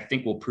 I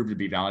think, will prove to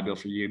be valuable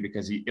for you,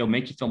 because it'll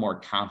make you feel more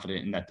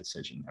confident in that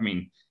decision. I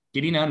mean,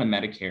 getting onto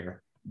Medicare,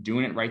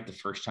 doing it right the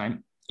first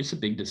time, it's a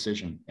big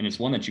decision. And it's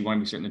one that you want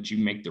to be certain that you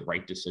make the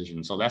right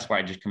decision. So that's why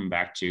I just come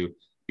back to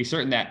be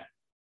certain that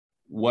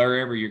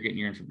wherever you're getting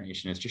your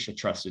information is just a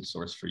trusted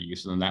source for you.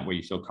 So then that way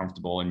you feel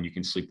comfortable and you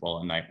can sleep well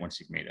at night once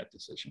you've made that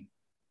decision.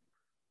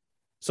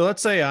 So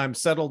let's say I'm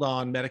settled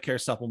on Medicare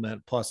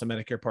supplement plus a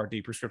Medicare Part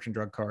D prescription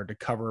drug card to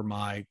cover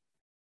my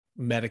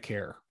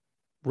Medicare,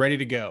 ready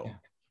to go. Yeah.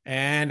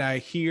 And I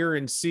hear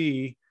and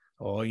see,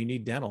 oh, you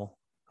need dental.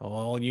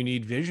 Oh, you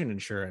need vision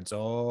insurance.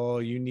 Oh,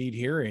 you need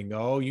hearing.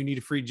 Oh, you need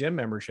a free gym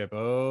membership.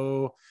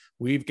 Oh,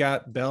 we've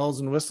got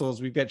bells and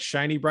whistles. We've got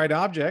shiny, bright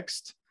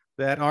objects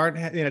that aren't,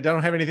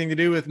 don't have anything to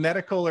do with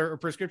medical or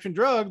prescription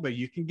drug, but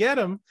you can get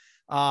them.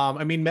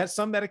 I mean,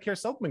 some Medicare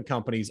supplement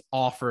companies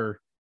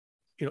offer,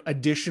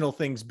 additional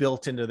things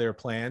built into their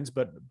plans,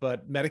 but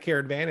Medicare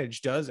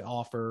Advantage does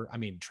offer,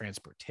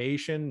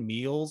 transportation,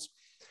 meals.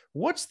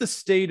 What's the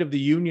state of the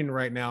union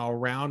right now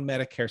around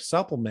Medicare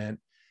supplement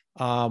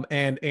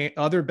and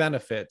other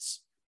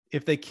benefits?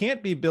 If they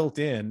can't be built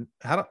in,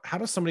 how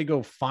does somebody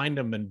go find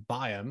them and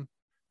buy them?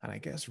 And I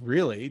guess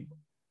really,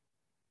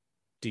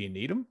 do you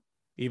need them,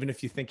 even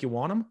if you think you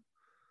want them?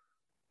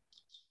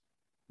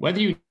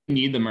 Whether you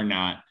need them or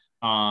not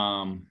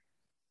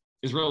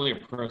is really a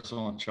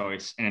personal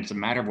choice, and it's a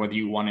matter of whether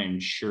you want to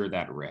insure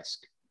that risk,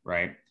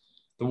 right?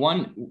 The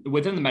one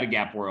within the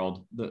Medigap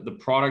world, the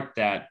product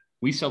that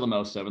we sell the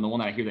most of, and the one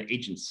that I hear the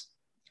agents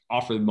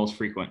offer the most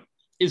frequent,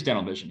 is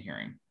dental vision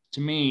hearing.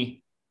 To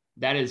me,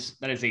 that is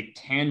a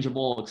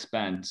tangible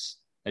expense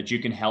that you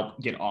can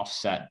help get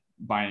offset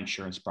by an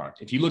insurance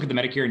product. If you look at the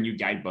Medicare and You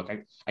guidebook,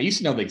 I used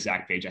to know the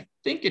exact page. I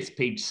think it's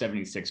page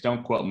 76.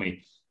 Don't quote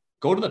me.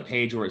 Go to the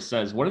page where it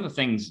says, what are the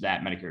things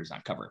that Medicare does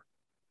not cover?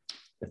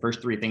 The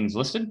first three things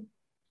listed: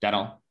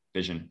 dental,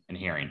 vision, and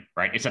hearing,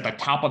 right? It's at the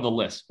top of the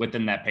list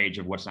within that page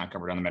of what's not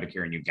covered on the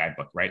Medicare and You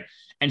guidebook, right?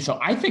 And so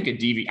I think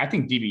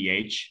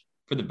DVH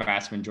for the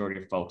vast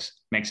majority of folks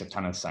makes a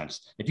ton of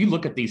sense. If you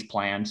look at these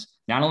plans,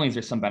 not only is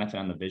there some benefit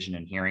on the vision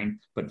and hearing,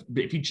 but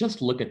if you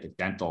just look at the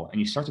dental and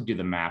you start to do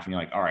the math and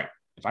you're like, all right,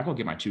 if I go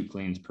get my 2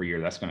 cleans per year,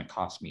 that's going to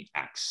cost me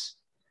X.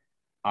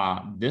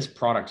 This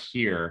product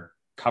here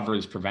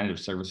covers preventative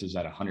services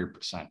at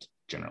 100%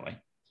 generally.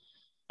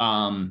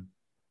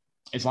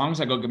 As long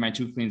as I go get my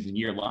 2 cleans a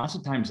year, lots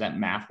of times that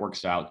math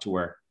works out to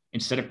where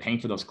instead of paying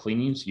for those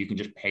cleanings, you can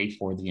just pay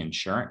for the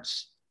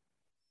insurance.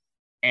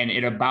 And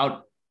it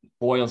about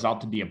boils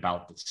out to be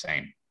about the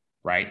same,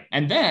 right?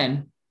 And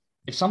then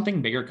if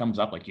something bigger comes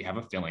up, like you have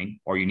a filling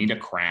or you need a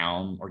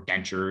crown or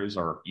dentures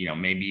or,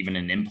 maybe even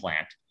an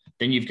implant,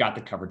 then you've got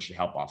the coverage to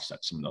help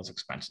offset some of those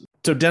expenses.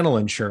 So dental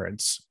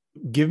insurance,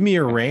 give me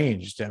a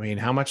range. I mean,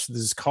 how much does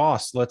this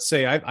cost? Let's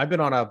say I've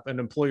been on an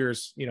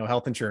employer's,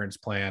 health insurance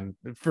plan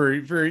for,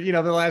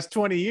 the last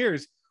 20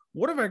 years.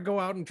 What if I go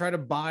out and try to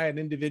buy an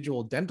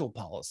individual dental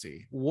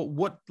policy?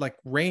 What like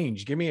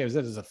range? Give me, is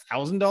it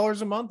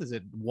 $1,000 a month? Is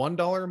it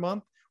 $1 a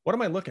month? What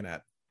am I looking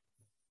at?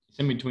 It's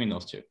in between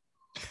those two.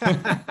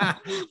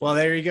 Well,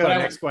 there you go.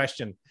 Next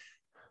question.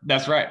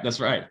 That's right.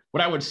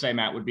 What I would say,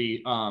 Matt, would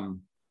be,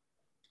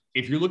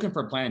 if you're looking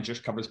for a plan that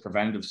just covers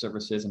preventative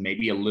services and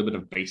maybe a little bit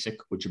of basic,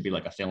 which would be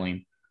like a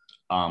filling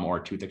or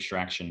a tooth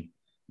extraction,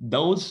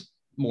 those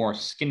more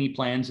skinny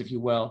plans, if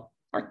you will,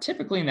 are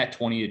typically in that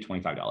 $20 to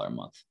 $25 a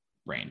month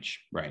range,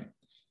 right?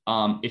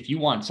 If you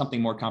want something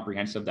more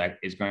comprehensive that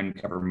is going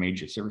to cover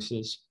major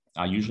services,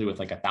 usually with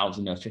like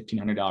 $1,000 to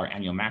 $1,500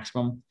 annual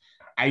maximum,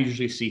 I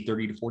usually see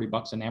 $30 to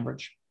 $40 on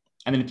average.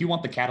 And then if you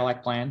want the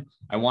Cadillac plan,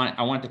 I want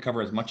it to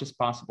cover as much as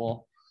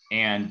possible.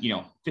 And,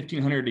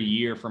 $1,500 a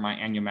year for my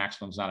annual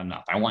maximum is not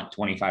enough. I want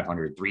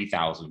 $2,500,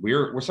 $3,000.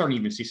 We're starting to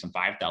even see some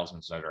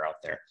 $5,000s that are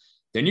out there.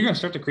 Then you're going to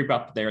start to creep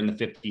up there in the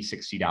 $50,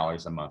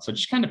 $60 a month. So it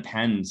just kind of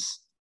depends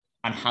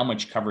on how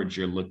much coverage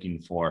you're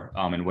looking for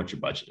and what your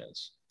budget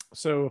is.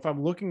 So if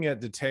I'm looking at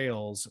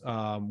details,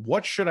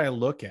 what should I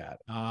look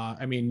at?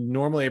 I mean,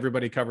 normally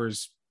everybody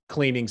covers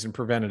cleanings and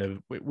preventative,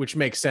 which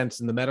makes sense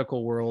in the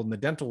medical world and the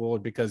dental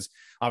world, because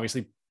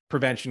obviously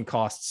prevention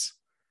costs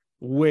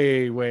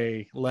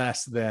way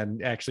less than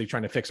actually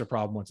trying to fix a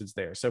problem once it's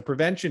there. So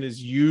prevention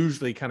is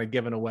usually kind of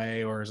given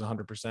away or is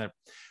 100%.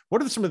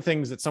 What are some of the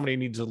things that somebody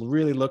needs to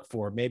really look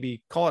for?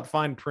 Maybe call it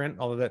fine print,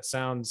 although that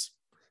sounds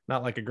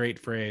not like a great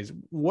phrase.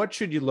 What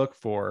should you look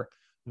for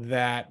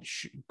that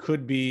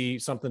could be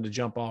something to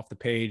jump off the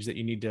page that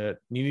you need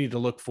to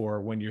look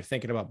for when you're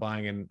thinking about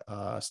buying a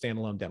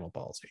standalone dental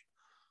policy?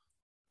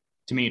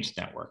 To me, it's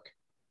network.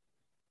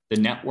 The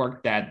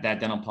network that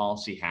dental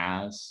policy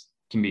has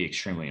can be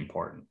extremely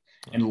important.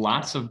 And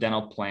lots of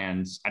dental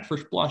plans at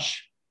first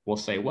blush will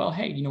say, well,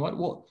 hey, you know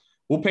what?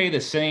 We'll pay the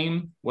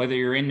same whether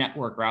you're in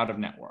network or out of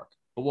network.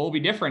 But what will be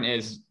different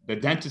is the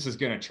dentist is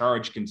going to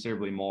charge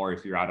considerably more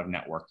if you're out of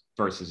network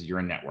versus you're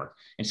in network.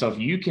 And so if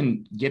you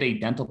can get a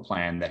dental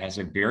plan that has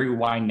a very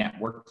wide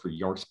network for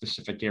your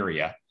specific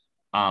area,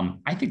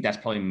 I think that's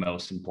probably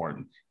most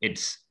important. Then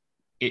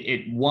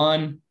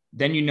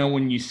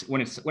when it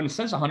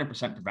says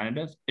 100%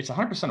 preventative, it's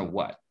 100% of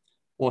what?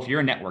 Well, if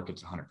you're in network,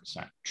 it's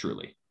 100%,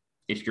 truly.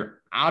 If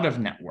you're out of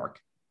network,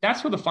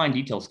 that's where the fine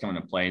details come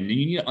into play. And then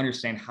you need to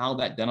understand how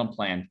that dental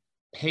plan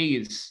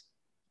pays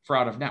for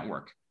out of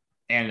network.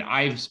 And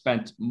I've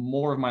spent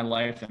more of my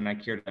life than I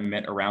care to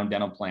admit around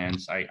dental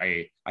plans.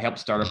 I helped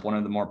start up one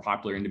of the more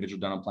popular individual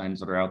dental plans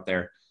that are out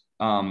there.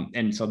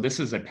 And so this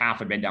is a path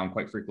I've been down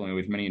quite frequently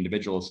with many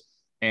individuals.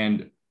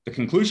 And the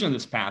conclusion of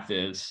this path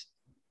is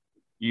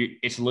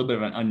it's a little bit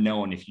of an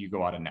unknown if you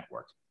go out of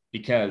network,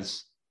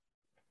 because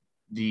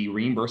the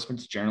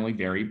reimbursements generally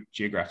vary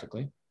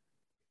geographically.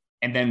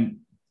 And then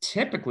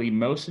typically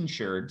most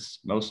insureds,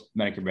 most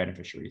Medicare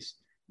beneficiaries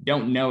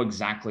don't know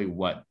exactly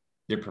what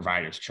their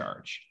providers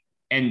charge.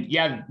 And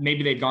yeah,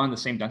 maybe they've gone to the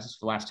same dentist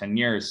for the last 10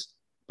 years,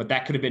 but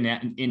that could have been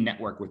in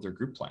network with their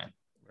group plan.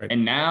 Right.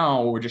 And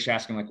now we're just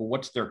asking well,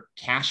 what's their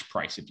cash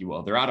price, if you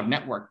will, their out of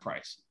network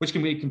price, which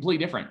can be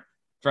completely different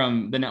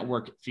from the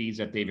network fees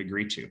that they've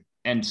agreed to.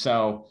 And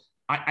so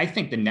I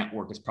think the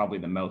network is probably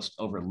the most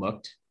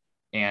overlooked.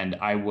 And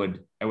I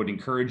would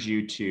encourage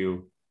you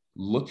to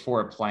look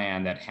for a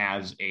plan that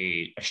has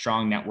a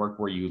strong network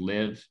where you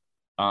live.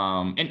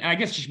 And I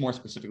guess just more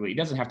specifically, it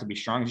doesn't have to be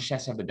strong. It just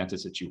has to have the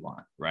dentist that you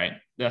want, right?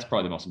 That's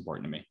probably the most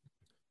important to me.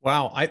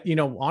 Wow.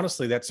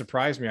 Honestly, that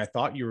surprised me. I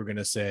thought you were going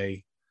to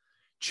say,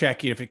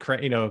 check if it,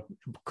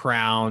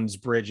 crowns,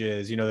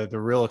 bridges, the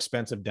real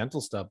expensive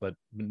dental stuff, but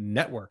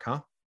network,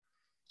 huh?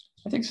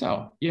 I think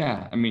so.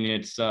 Yeah. I mean,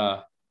 it's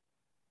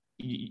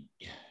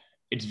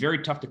very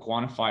tough to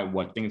quantify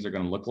what things are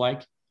going to look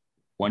like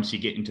once you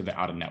get into the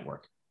out of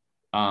network.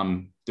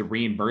 The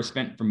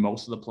reimbursement for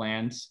most of the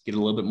plans get a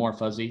little bit more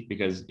fuzzy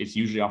because it's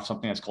usually off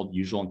something that's called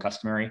usual and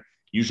customary.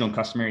 Usual and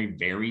customary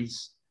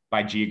varies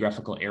by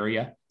geographical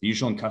area. The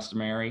usual and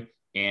customary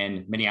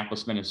in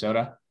Minneapolis,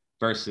 Minnesota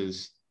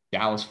versus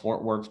Dallas,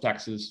 Fort Worth,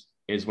 Texas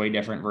is way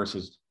different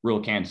versus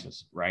rural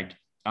Kansas, right?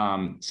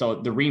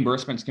 So the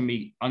reimbursements can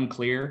be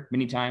unclear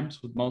many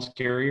times with most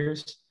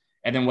carriers.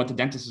 And then what the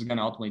dentist is going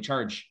to ultimately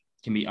charge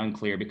can be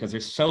unclear because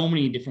there's so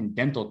many different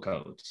dental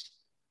codes,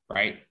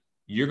 right?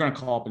 You're going to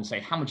call up and say,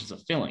 how much is a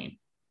filling?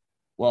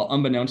 Well,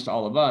 unbeknownst to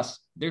all of us,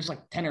 there's like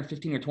 10 or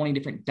 15 or 20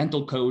 different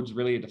dental codes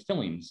related to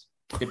fillings,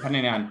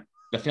 depending on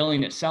the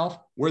filling itself,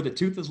 where the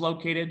tooth is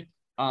located,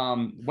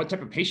 what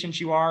type of patient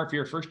you are, if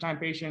you're a first-time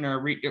patient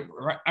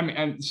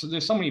so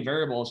there's so many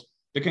variables.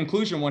 The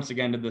conclusion, once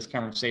again, to this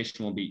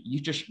conversation will be, you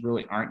just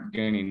really aren't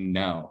going to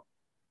know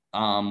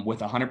with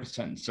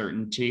 100%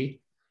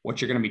 certainty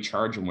what you're going to be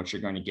charged and what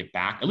you're going to get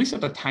back, at least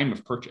at the time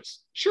of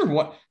purchase.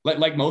 Sure,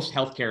 like most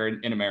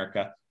healthcare in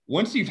America,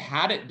 once you've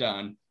had it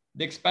done,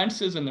 the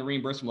expenses and the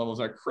reimbursement levels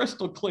are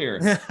crystal clear.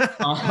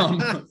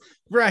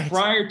 Right.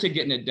 Prior to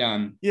getting it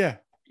done, yeah,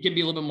 it can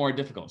be a little bit more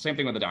difficult. Same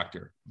thing with a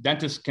doctor.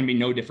 Dentist can be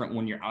no different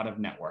when you're out of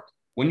network.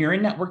 When you're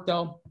in network,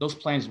 though, those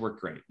plans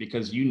work great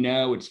because you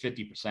know it's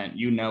 50%,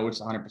 you know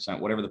it's 100%,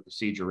 whatever the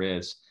procedure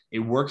is. It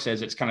works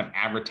as it's kind of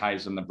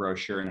advertised in the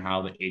brochure and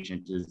how the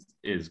agent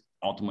is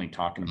ultimately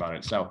talking about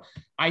it. So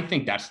I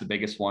think that's the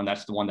biggest one.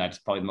 That's the one that's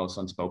probably the most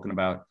unspoken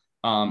about.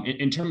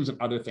 In terms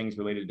of other things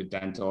related to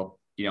dental,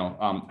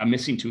 a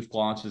missing tooth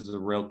clause is a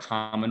real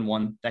common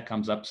one that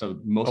comes up.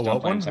 So most dental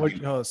plans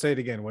have say it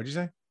again. What'd you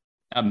say?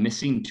 A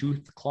missing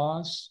tooth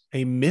clause.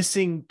 A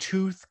missing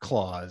tooth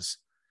clause.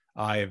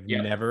 I've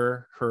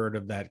never heard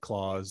of that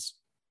clause.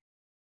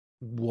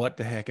 What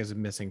the heck is a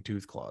missing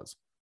tooth clause?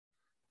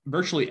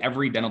 Virtually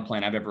every dental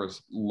plan I've ever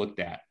looked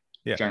at,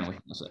 generally,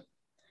 that's it.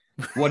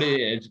 What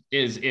it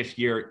is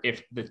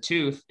if the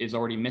tooth is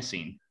already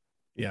missing,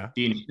 the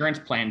insurance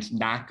plan's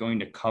not going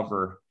to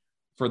cover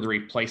for the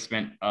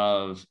replacement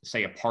of,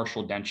 say, a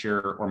partial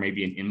denture or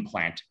maybe an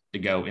implant to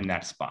go in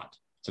that spot.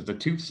 So if the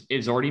tooth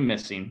is already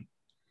missing,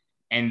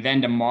 and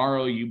then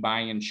tomorrow you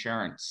buy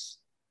insurance,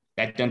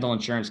 that dental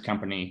insurance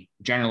company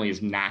generally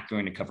is not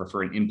going to cover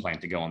for an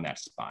implant to go on that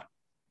spot.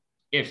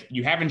 If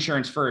you have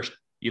insurance first,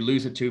 you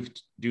lose a tooth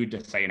due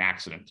to, say, an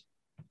accident,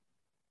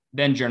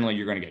 then generally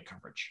you're going to get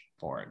coverage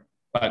for it.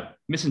 But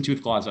missing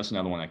tooth clause, that's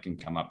another one that can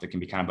come up that can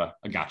be kind of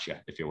a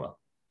gotcha, if you will.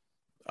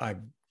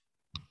 I'm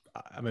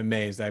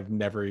amazed. I've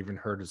never even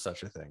heard of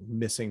such a thing.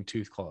 Missing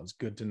tooth clause.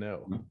 Good to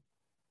know. Mm-hmm.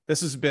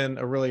 This has been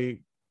a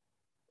really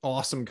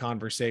awesome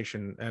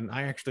conversation, and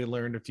I actually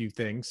learned a few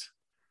things.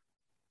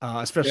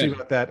 Especially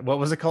about that. What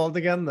was it called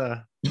again?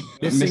 The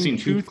missing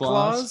tooth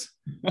clause.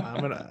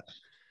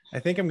 I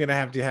think I'm gonna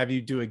have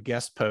you do a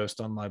guest post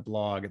on my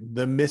blog.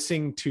 The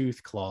missing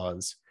tooth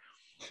clause.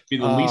 Be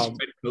the least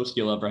post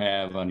you'll ever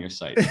have on your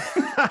site.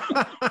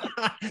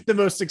 The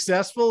most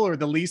successful or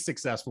the least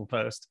successful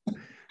post?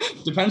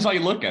 Depends how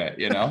you look at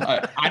it.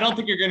 I don't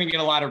think you're going to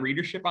get a lot of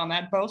readership on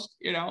that post.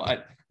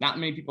 Not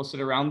many people sit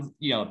around.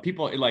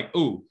 People are like,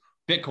 "Ooh,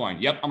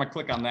 Bitcoin. Yep, I'm gonna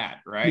click on that."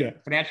 Right? Yeah.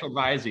 Financial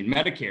advising,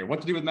 Medicare.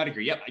 What to do with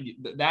Medicare?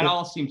 Yep, that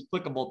all seems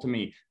clickable to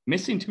me.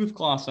 Missing tooth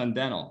clause on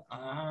dental.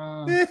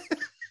 I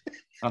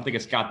don't think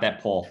it's got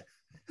that pull.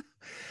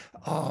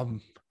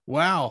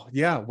 Wow.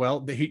 Yeah.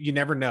 Well, you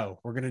never know.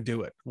 We're gonna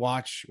do it.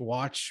 Watch.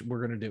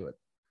 We're gonna do it.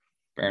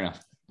 Fair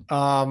enough.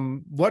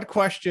 What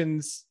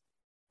questions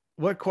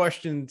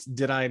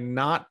did I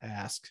not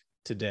ask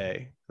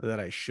today that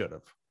I should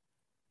have?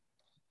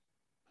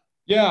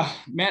 Yeah,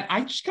 man,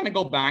 I just kind of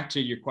go back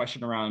to your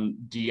question around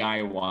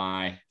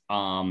DIY.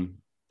 And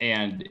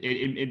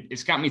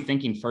it's got me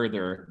thinking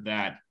further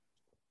that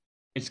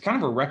it's kind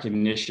of a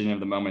recognition of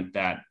the moment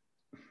that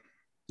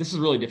this is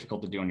really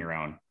difficult to do on your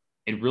own.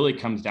 It really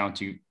comes down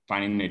to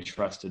finding a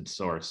trusted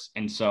source.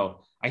 And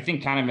so I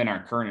think kind of in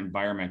our current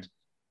environment,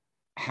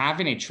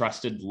 having a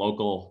trusted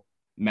local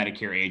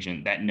Medicare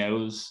agent that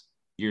knows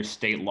your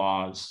state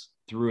laws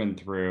through and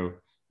through,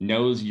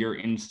 knows your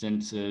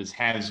instances,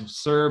 has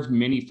served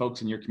many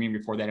folks in your community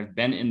before that have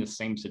been in the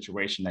same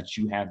situation that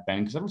you have been,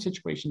 because every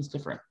situation is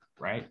different,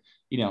 right?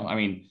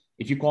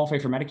 If you qualify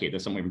for Medicaid,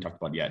 that's something we haven't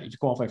talked about yet. If you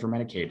qualify for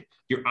Medicaid,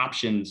 your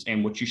options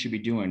and what you should be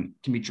doing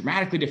can be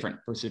dramatically different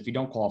versus if you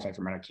don't qualify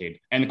for Medicaid.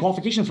 And the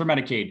qualifications for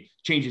Medicaid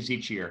changes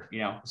each year.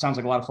 It sounds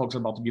like a lot of folks are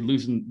about to be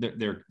losing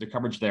their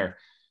coverage there.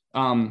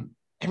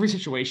 Every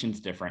situation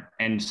is different.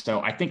 And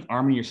so I think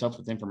arming yourself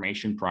with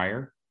information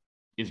prior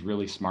is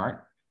really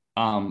smart.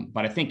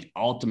 But I think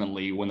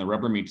ultimately when the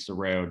rubber meets the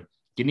road,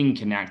 getting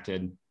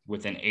connected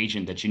with an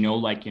agent that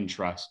like, and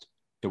trust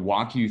to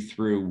walk you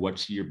through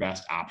what's your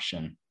best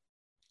option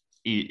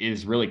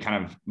is really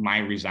kind of my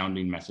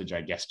resounding message, I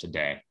guess,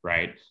 today,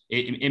 right?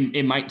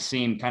 It might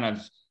seem kind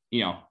of,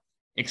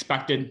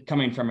 expected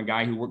coming from a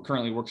guy who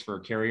currently works for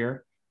a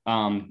carrier,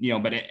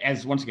 but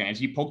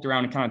as you poked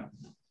around and kind of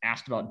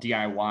asked about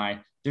DIY,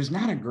 there's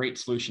not a great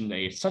solution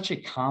today. It's such a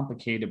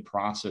complicated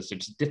process.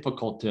 It's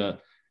difficult to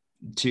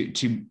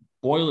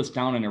boil this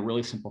down in a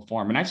really simple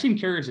form. And I've seen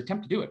carriers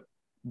attempt to do it.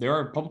 There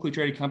are publicly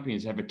traded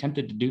companies that have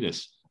attempted to do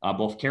this,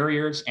 both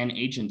carriers and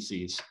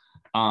agencies.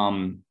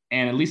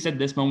 And at least at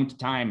this moment in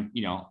time,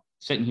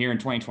 sitting here in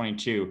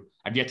 2022,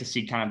 I've yet to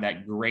see kind of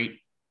that great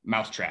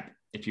mousetrap,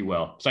 if you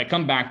will. So I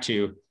come back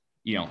to,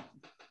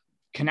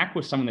 connect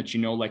with someone that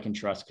like, and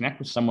trust, connect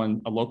with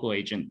someone, a local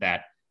agent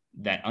that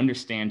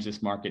understands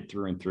this market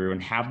through and through,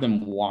 and have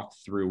them walk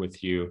through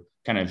with you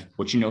kind of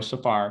what so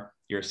far,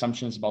 your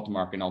assumptions about the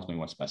market, and ultimately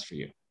what's best for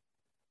you.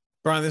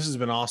 Bryan, this has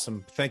been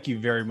awesome. Thank you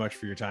very much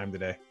for your time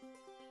today.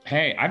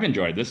 Hey, I've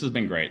enjoyed it. This has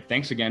been great.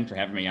 Thanks again for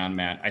having me on,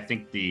 Matt. I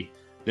think the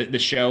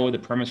show, the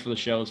premise for the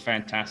show is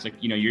fantastic.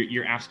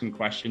 You're asking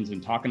questions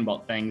and talking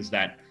about things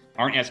that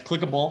aren't as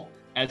clickable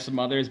as some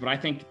others, but I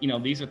think,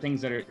 these are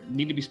things that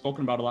need to be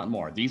spoken about a lot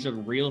more. These are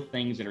real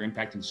things that are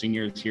impacting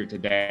seniors here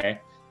today.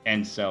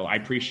 And so I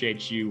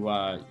appreciate you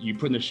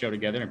putting this show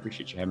together, and I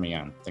appreciate you having me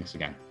on. Thanks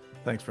again.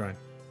 Thanks, Bryan.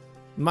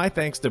 My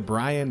thanks to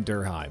Bryan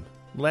Derheim.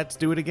 Let's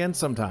do it again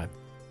sometime.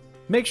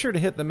 Make sure to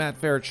hit the Matt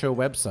Feret Show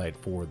website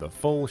for the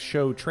full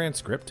show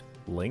transcript,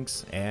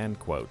 links, and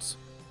quotes.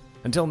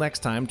 Until next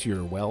time, to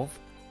your wealth,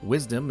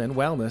 wisdom, and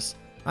wellness,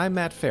 I'm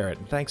Matt Feret,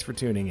 and thanks for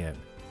tuning in.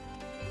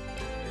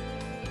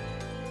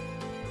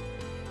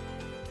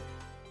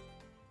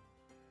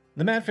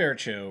 The Matt Feret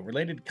Show,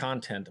 related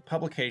content,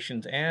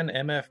 publications, and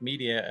MF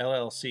Media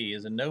LLC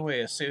is in no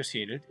way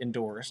associated,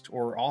 endorsed,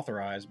 or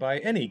authorized by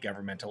any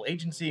governmental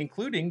agency,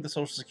 including the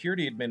Social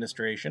Security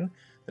Administration,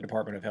 the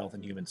Department of Health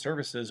and Human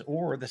Services,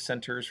 or the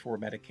Centers for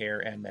Medicare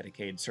and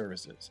Medicaid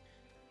Services.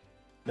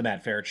 The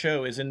Matt Feret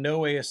Show is in no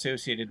way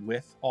associated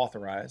with,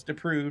 authorized,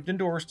 approved,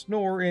 endorsed,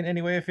 nor in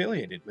any way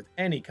affiliated with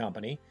any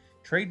company,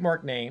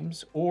 trademark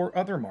names, or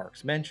other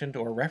marks mentioned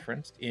or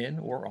referenced in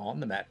or on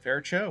The Matt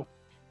Feret Show.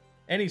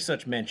 Any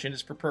such mention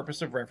is for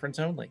purpose of reference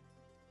only.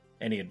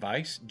 Any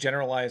advice,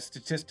 generalized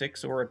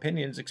statistics, or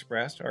opinions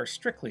expressed are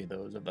strictly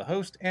those of the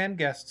host and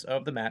guests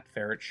of The Matt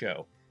Feret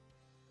Show.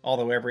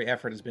 Although every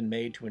effort has been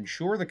made to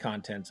ensure the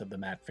contents of The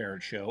Matt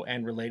Feret Show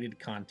and related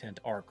content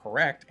are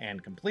correct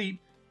and complete,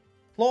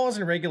 laws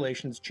and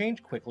regulations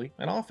change quickly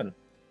and often.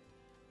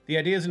 The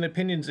ideas and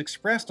opinions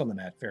expressed on The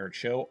Matt Feret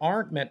Show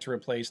aren't meant to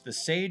replace the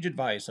sage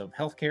advice of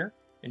healthcare,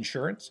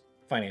 insurance,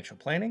 financial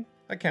planning,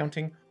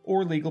 accounting,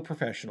 or legal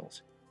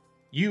professionals.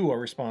 You are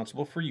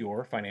responsible for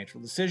your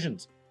financial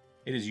decisions.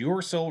 It is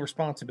your sole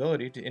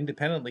responsibility to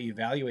independently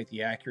evaluate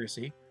the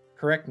accuracy,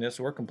 correctness,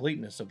 or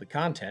completeness of the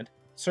content,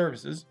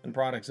 services, and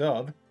products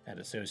of, and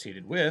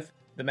associated with,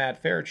 The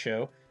Matt Feret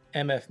Show,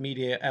 MF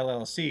Media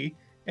LLC,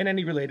 and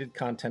any related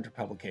content or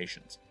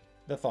publications.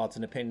 The thoughts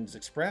and opinions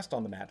expressed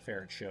on The Matt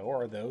Feret Show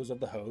are those of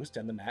the host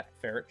and The Matt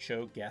Feret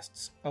Show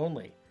guests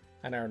only,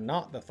 and are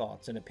not the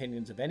thoughts and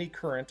opinions of any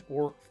current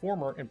or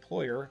former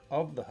employer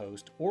of the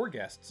host or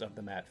guests of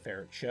The Matt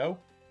Feret Show,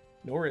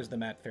 nor is The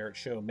Matt Feret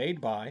Show made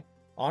by,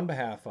 on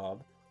behalf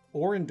of,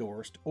 or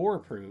endorsed or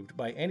approved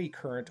by any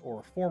current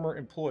or former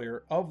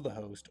employer of the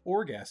host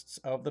or guests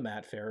of The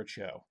Matt Feret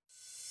Show.